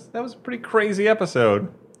guys, that was a pretty crazy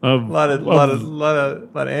episode. A lot of ends, a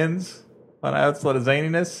lot of outs, a lot of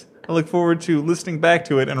zaniness. I look forward to listening back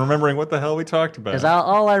to it and remembering what the hell we talked about.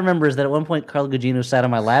 All I remember is that at one point Carl Gugino sat on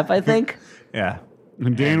my lap, I think. Yeah.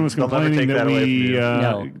 And Dan was complaining that we...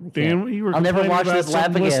 Dan, you were I'll never complaining watch about this lap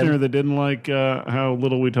some again. Listener that didn't like how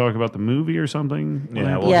little we talk about the movie or something.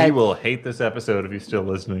 Yeah, well, he will hate this episode if he's still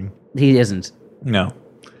listening. He isn't. No.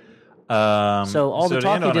 So all the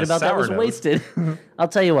talk he did about that was wasted. I'll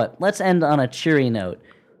tell you what. Let's end on a cheery note.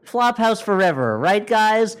 Flophouse forever, right,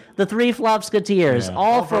 guys? The 3 Flopsketeers,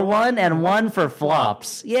 all for one and one for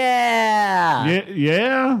flops. Yeah.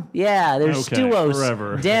 Yeah. There's Stuos,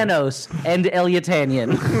 forever. Danos, and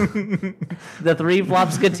Elliottanian. The 3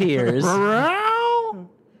 Flopsketeers.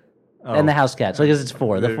 And the house cat. So I guess it's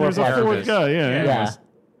 4. The 4 There's a 4th guy,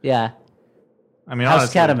 yeah. I mean,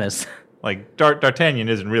 House Catamus. Like, D'Artagnan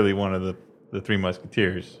isn't really one of the 3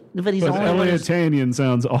 Musketeers. But he's Elliott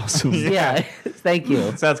sounds awesome. Yeah, thank you.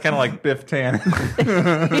 It sounds kind of like Biff Tannen.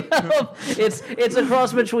 It's a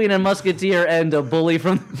cross between a musketeer and a bully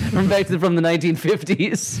from the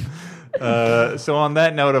 1950s. So on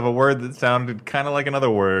that note of a word that sounded kind of like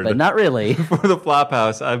another word, but not really. For the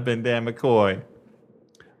Flophouse, I've been Dan McCoy.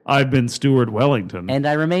 I've been Stuart Wellington. And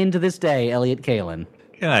I remain to this day Elliott Kalin.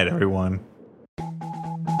 Good night, everyone.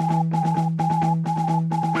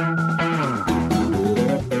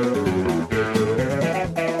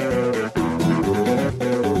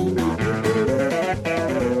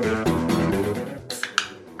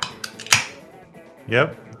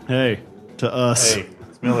 Yep. Hey, to us. Hey,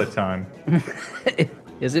 it's Miller time.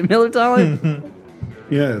 Is it Miller time?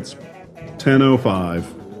 Yeah, it's 10:05.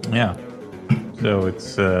 Yeah. So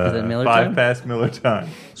it's it Miller 5 time? past Miller time.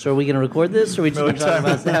 So are we going to record this, or are we just going to talk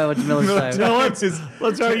about how it's Miller time? No,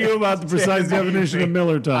 let's argue about the precise definition of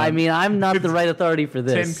Miller time. I mean, I'm not the right authority for 10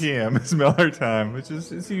 this. p.m. is Miller time, which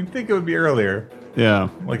is you'd think it would be earlier, yeah.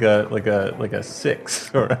 like a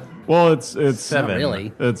 6 or Well, it's 7. Not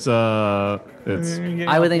really. It's I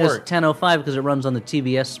would think it's 10:05 because it runs on the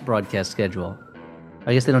TBS broadcast schedule.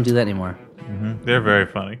 I guess they don't do that anymore. They're very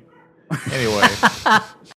funny. Anyway.